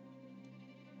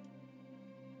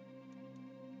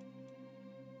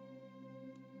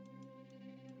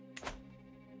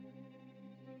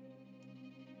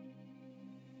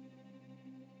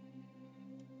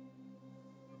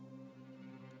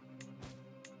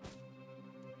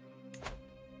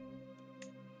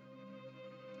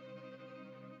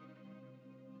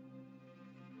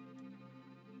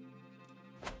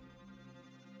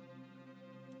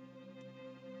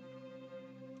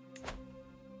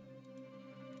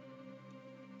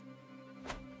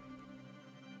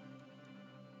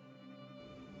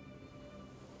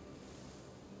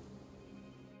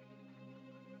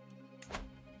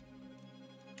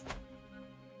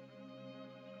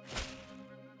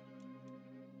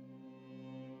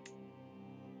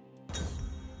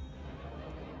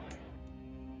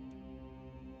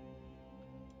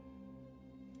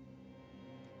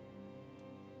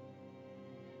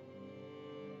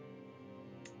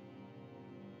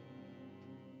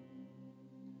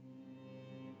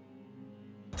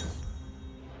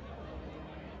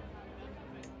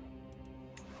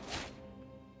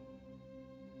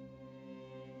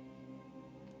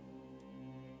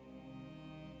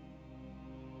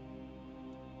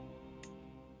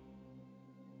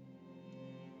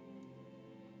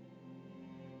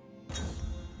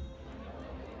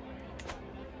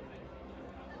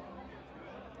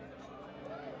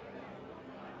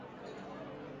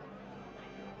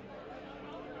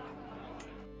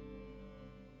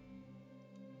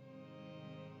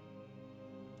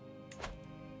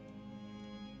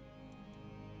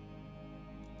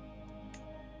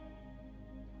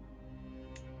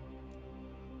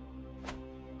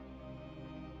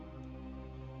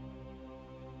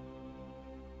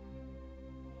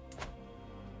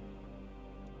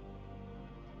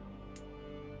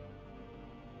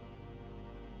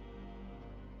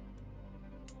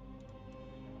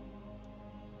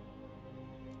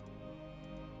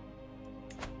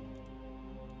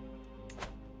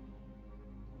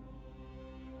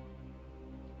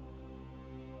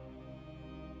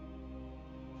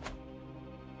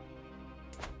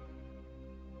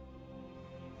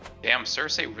 Damn,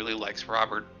 Cersei really likes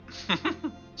Robert.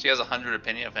 She has 100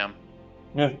 opinion of him.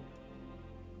 Yeah.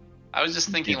 I was just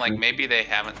thinking, like, maybe they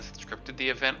haven't scripted the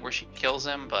event where she kills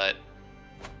him, but...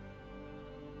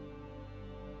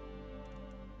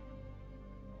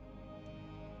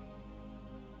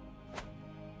 I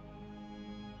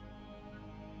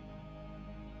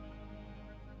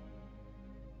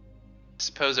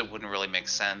suppose it wouldn't really make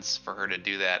sense for her to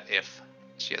do that if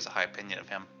she has a high opinion of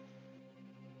him.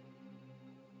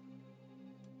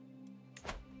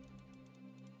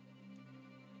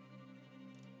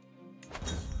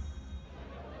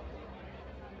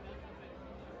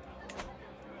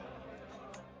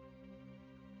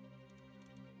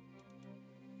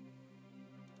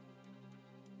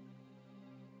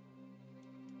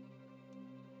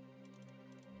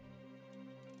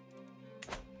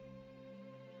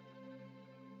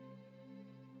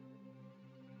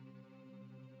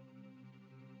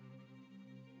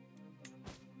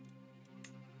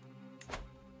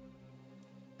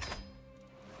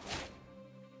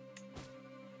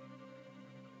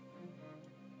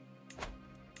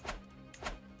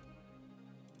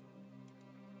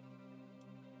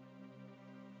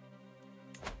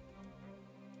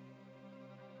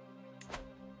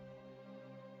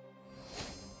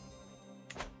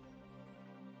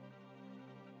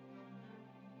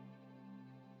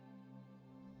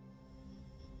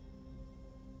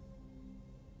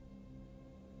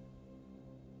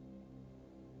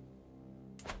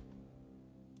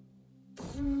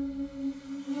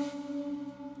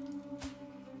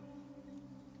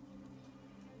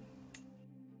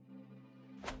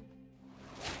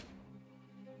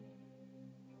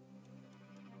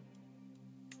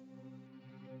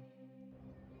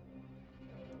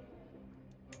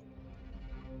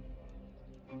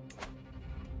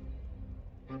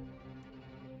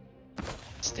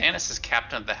 Stannis is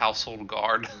captain of the household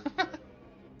guard.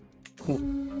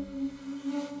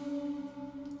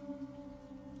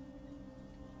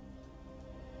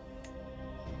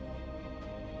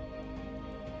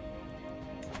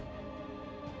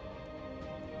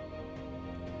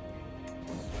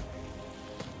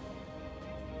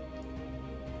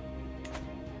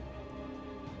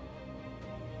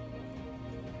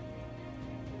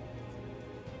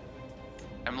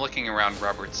 I'm looking around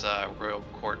Robert's royal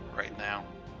court right now.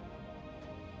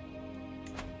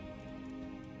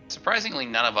 Surprisingly,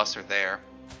 none of us are there.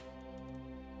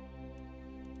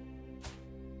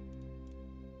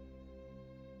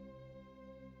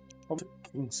 How the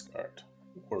Kingsguard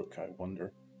work, I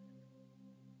wonder?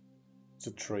 It's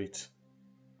a trait.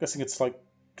 Guessing it's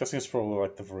probably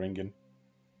like the Varangian.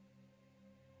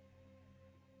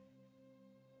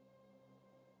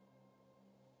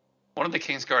 One of the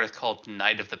Kingsguard is called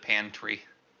Knight of the Pantry.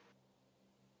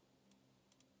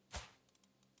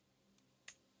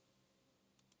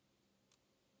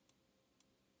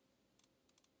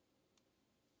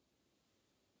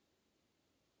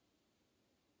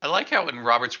 I like how in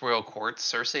Robert's Royal Court,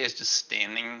 Cersei is just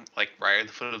standing like right at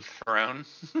the foot of the throne,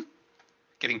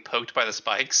 getting poked by the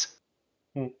spikes.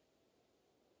 Didn't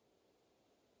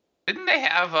they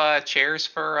have chairs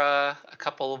for a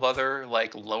couple of other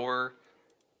like lower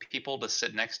people to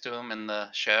sit next to him in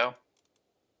the show?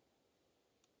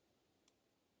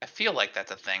 I feel like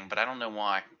that's a thing, but I don't know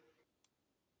why.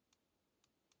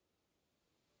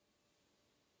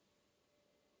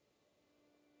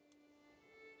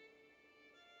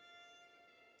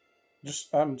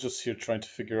 I'm just here trying to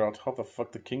figure out how the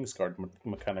fuck the Kingsguard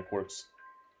mechanic works.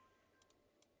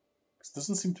 It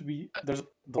doesn't seem to be. The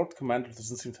Lord Commander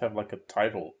doesn't seem to have like a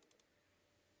title.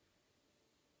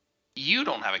 You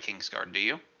don't have a Kingsguard, do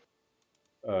you?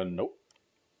 Nope.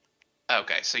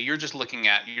 Okay, so you're just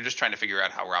trying to figure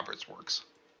out how Roberts works.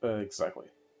 Exactly.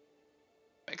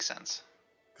 Makes sense.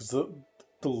 Because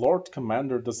the Lord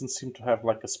Commander doesn't seem to have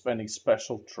like any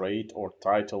special trait or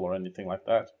title or anything like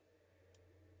that.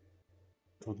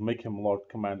 It would make him Lord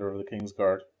Commander of the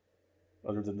Kingsguard,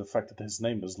 other than the fact that his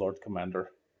name is Lord Commander.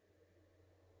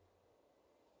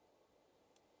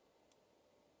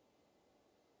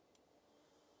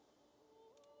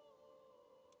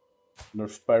 And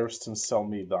if Barristan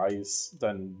Selmy dies,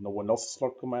 then no one else is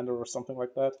Lord Commander or something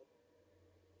like that?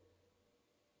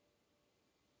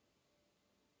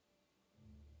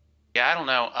 Yeah, I don't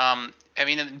know. I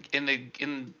mean, in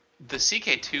the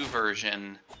CK2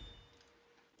 version,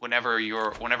 whenever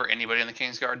anybody in the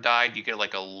Kingsguard died, you get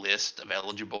like a list of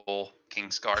eligible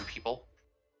Kingsguard people.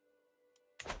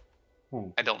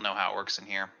 I don't know how it works in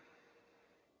here.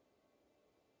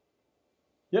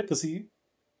 Yeah, because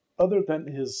other than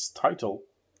his title,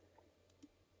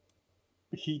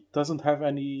 he doesn't have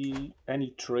any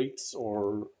traits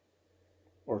or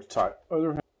type.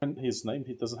 Other than his name,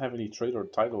 he doesn't have any trait or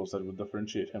titles that would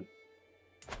differentiate him.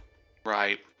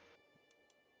 Right.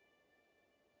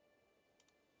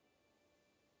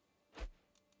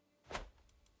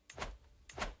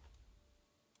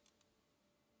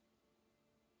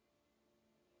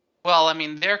 Well, I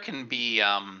mean, there can be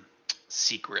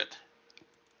secret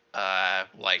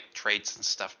like traits and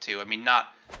stuff too. I mean, not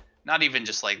even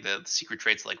just like the secret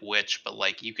traits like witch, but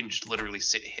like you can just literally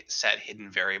set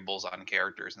hidden variables on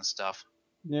characters and stuff.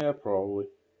 Yeah, probably.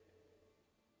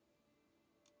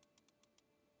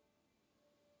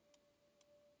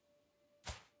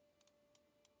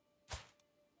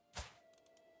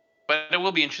 But I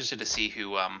will be interested to see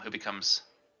who becomes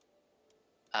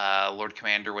Lord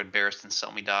Commander when Barristan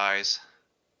Selmy dies.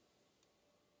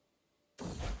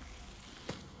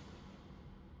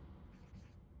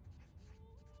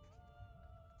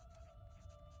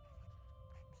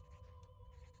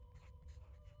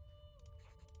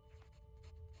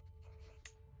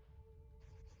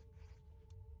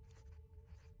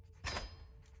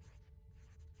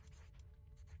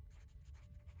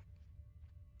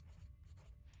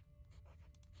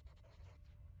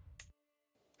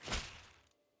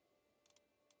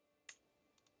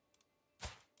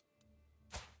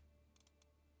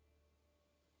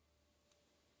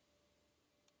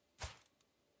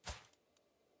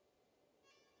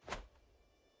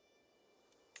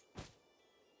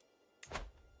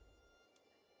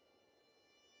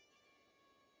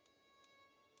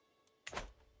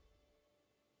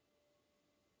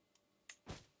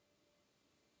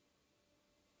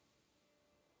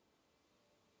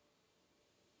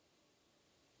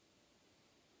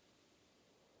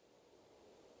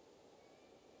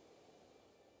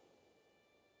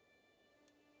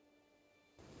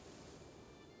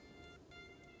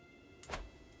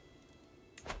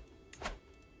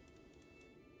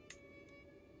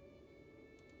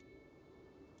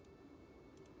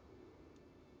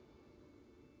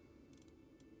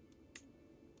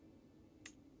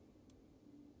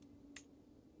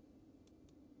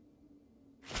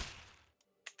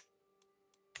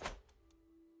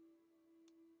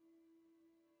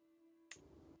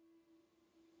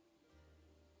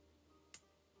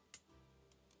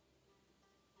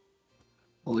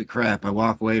 Holy crap, I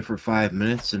walk away for 5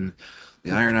 minutes and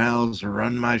the Iron Isles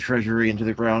run my treasury into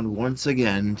the ground once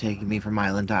again, taking me from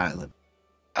island to island.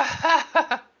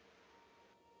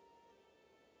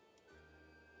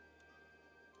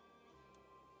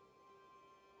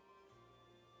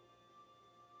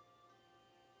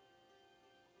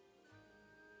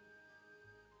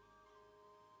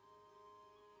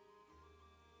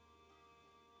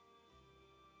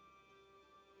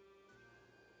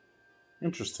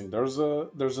 Interesting. There's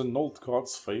an old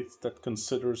god's faith that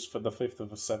considers for the faith of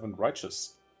the seven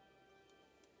righteous.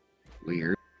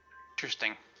 Weird.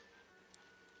 Interesting.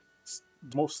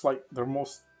 Most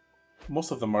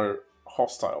of them are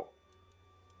hostile,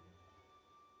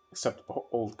 except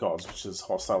old gods, which is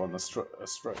hostile and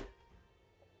astray.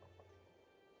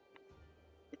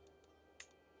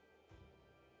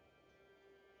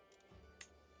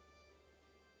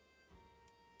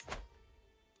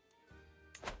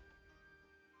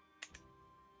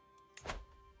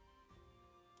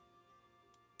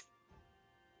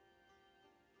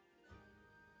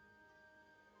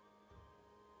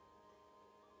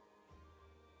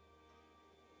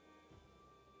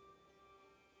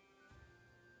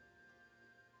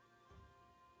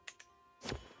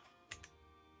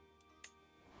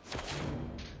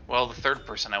 Well, the third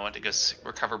person I went to go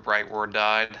recover Bright Ward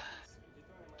died.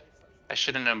 I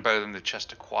should have known better than to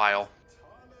chest a Quile.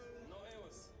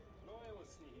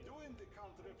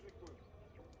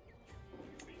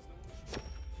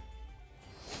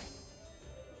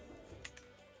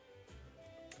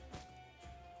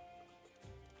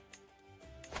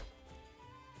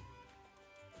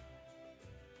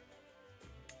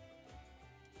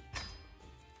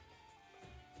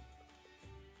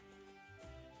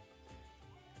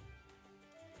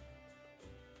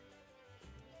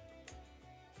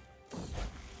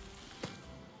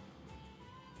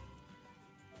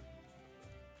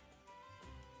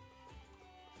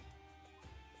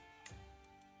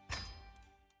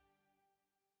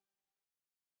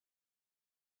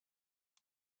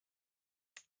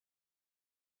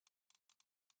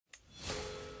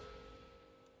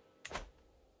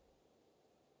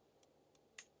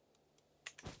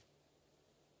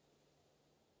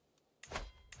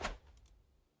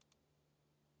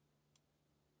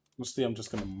 Mostly, I'm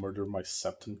just gonna murder my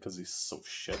Septon because he's so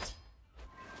shit.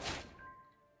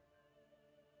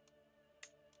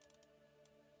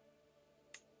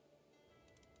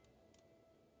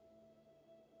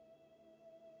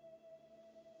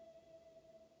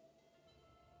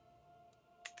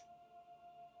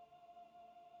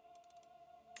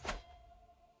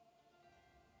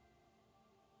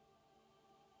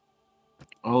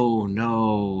 Oh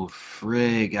no,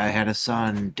 frig, I had a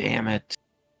son, damn it.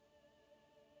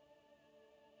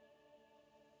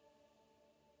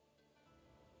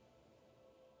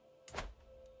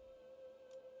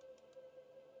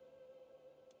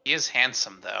 He is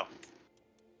handsome, though.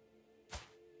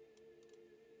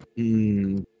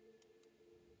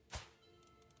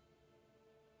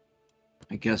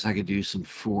 I guess I could do some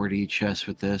 40 chess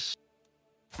with this.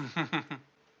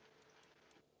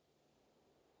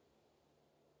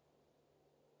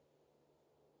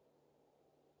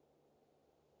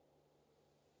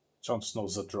 Jon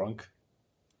Snow's a drunk.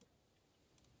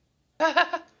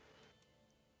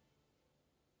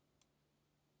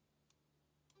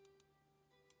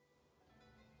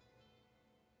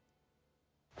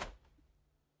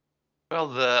 Well,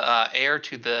 the heir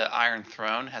to the Iron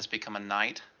Throne has become a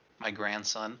knight, my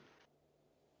grandson.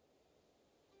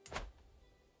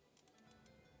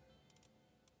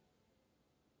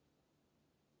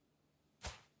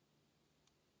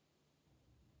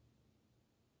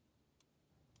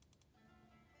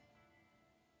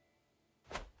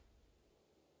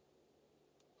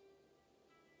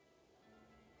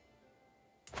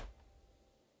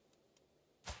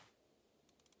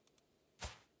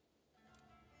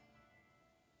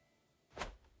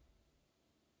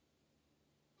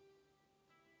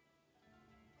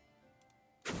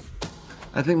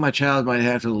 I think my child might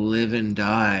have to live and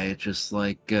die, just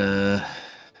like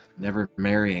never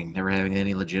marrying, never having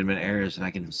any legitimate heirs, and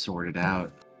I can sort it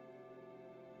out.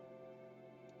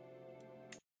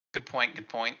 Good point, good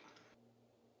point.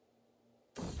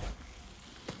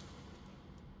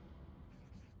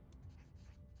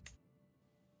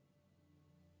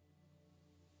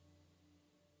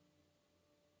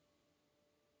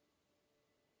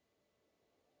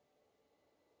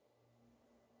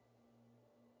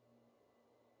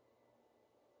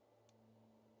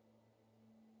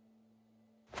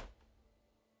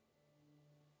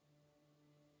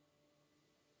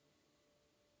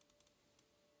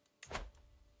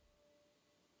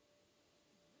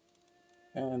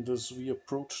 And as we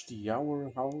approach the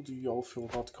hour, how do you all feel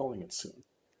about calling it soon?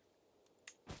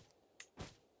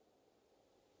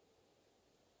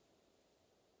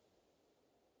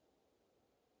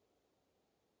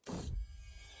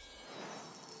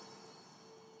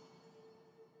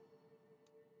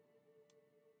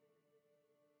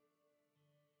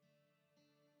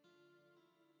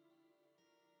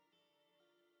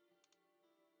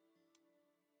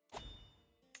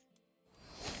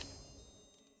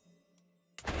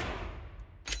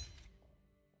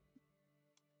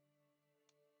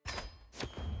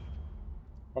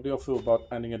 How do you feel about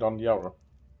ending it on the hour?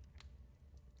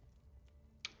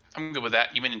 I'm good with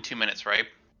that. You mean in 2 minutes, right?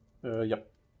 Yep.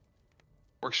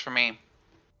 Works for me.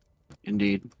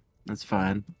 Indeed. That's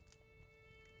fine.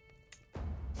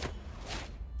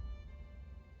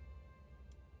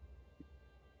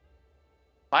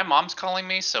 My mom's calling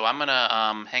me, so I'm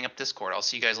gonna hang up Discord. I'll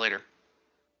see you guys later.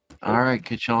 All right,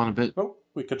 catch y'all in a bit. Well,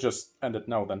 we could just end it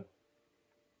now then.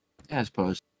 Yeah, I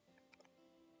suppose.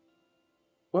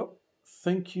 Well,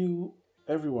 thank you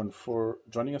everyone for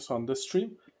joining us on this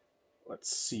stream.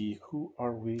 Let's see, who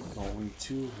are we going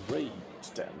to raid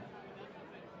then?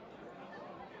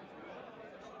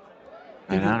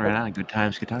 Right on. Good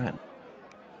times, good time.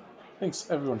 Thanks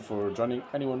everyone for joining.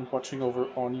 Anyone watching over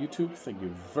on YouTube, thank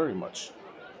you very much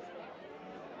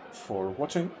for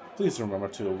watching. Please remember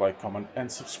to like, comment, and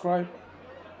subscribe.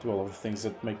 Do all of the things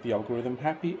that make the algorithm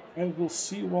happy, and we'll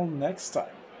see you all next time.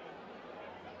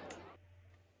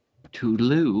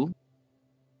 Toodaloo.